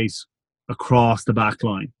up space across the back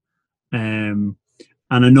line, and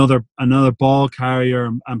another ball carrier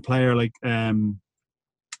and player like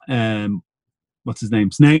what's his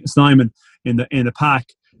name, Snyman in the pack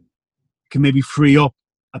can maybe free up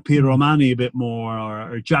a Peter O'Mahony a bit more,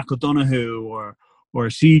 or Jack O'Donoghue, or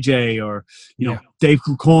CJ, or Dave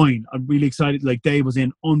Kilcoyne. I'm really excited. Like, Dave was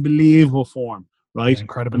in unbelievable form, right? Yeah,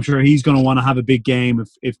 incredible. I'm sure he's going to want to have a big game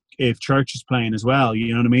if Church is playing as well.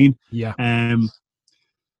 You know what I mean? Yeah.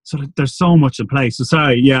 So there's so much in play. So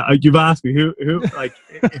sorry, you've asked me who like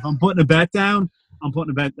if I'm putting a bet down, I'm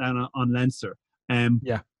putting a bet down on Leinster.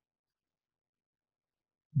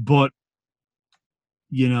 But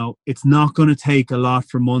it's not going to take a lot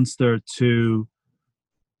for Munster to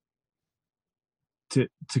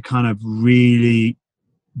kind of really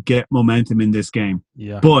get momentum in this game.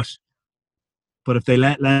 Yeah. But if they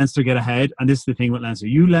let Leinster get ahead, and this is the thing with Leinster,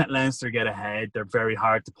 you let Leinster get ahead, they're very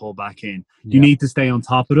hard to pull back in. You need to stay on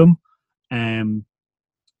top of them, and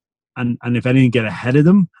if anything, get ahead of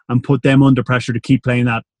them and put them under pressure to keep playing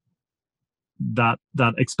that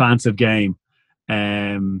expansive game.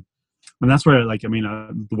 And that's where,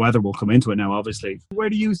 the weather will come into it now, obviously. Where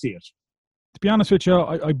do you see it? To be honest with you,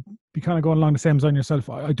 I'd be kind of going along the same as on yourself.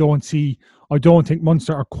 I don't think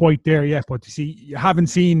Munster are quite there yet. But you see, you haven't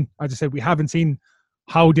seen, as I said, we haven't seen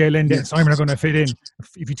how Dale Linde and Simon are going to fit in.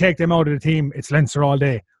 If you take them out of the team, it's Leinster all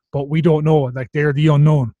day. But we don't know. Like, they're the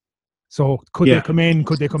unknown. So could they come in?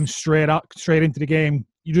 Could they come straight into the game?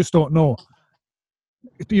 You just don't know.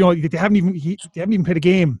 They haven't even played a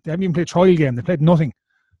game. They haven't even played a trial game. They played nothing.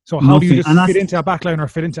 So how do you just fit into a backline or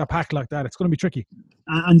fit into a pack like that? It's going to be tricky.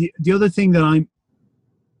 And the other thing that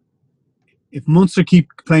if Munster keep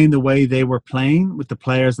playing the way they were playing with the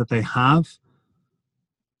players that they have,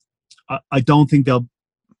 I don't think they'll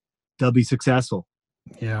be successful.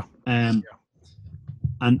 Yeah. And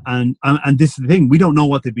this is the thing, we don't know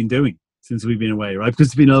what they've been doing since we've been away, right? Because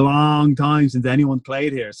it's been a long time since anyone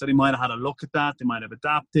played here, so they might have had a look at that. They might have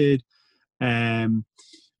adapted.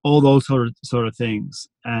 All those sort of things.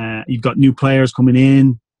 You've got new players coming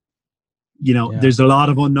in. There's a lot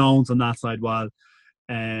of unknowns on that side. While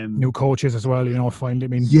new coaches as well.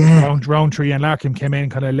 Roundtree and Larkin came in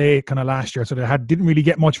kind of late, kind of last year, so they didn't really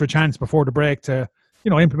get much of a chance before the break to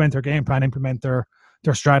implement their game plan, implement their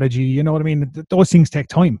strategy. You know what I mean? Those things take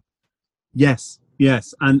time. Yes,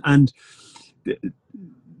 and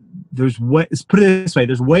let's put it this way,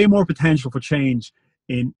 there's way more potential for change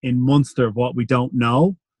in Munster, what we don't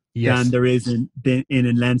know, than there is in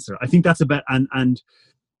Leinster. I think that's about, and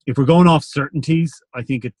if we're going off certainties, I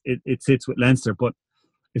think it sits with Leinster, but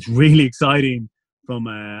it's really exciting from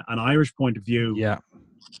an Irish point of view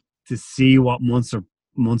to see what Munster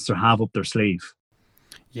have up their sleeve.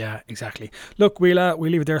 Yeah, exactly. Look, we'll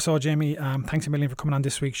leave it there. So, Jamie, thanks a million for coming on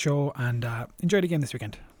this week's show, and enjoy the game this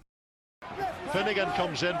weekend. Finnegan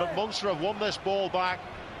comes in, but Munster have won this ball back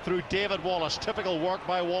through David Wallace. Typical work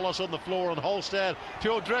by Wallace on the floor, and Halstead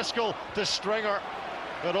to O'Driscoll to Stringer.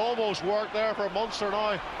 It almost worked there for Munster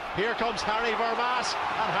now. Here comes Harry Vermaas,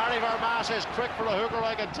 and Harry Vermaas is quick for a hooker,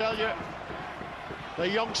 I can tell you. The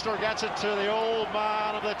youngster gets it to the old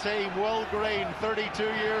man of the team, Will Green, 32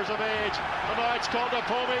 years of age. And now it's called to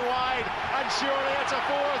Pomey wide, and surely it's a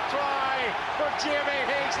fourth try for Jamie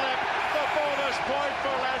Heaslip. The bonus point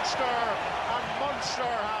for Leinster, and Munster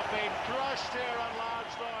have been crushed here on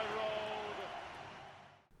Lansdowne Road.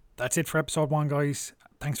 That's it for episode 1, guys.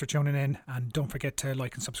 Thanks for tuning in, and don't forget to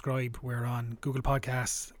like and subscribe. We're on Google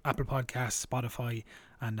Podcasts, Apple Podcasts, Spotify,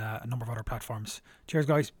 and a number of other platforms. Cheers,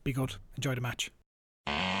 guys. Be good. Enjoy the match.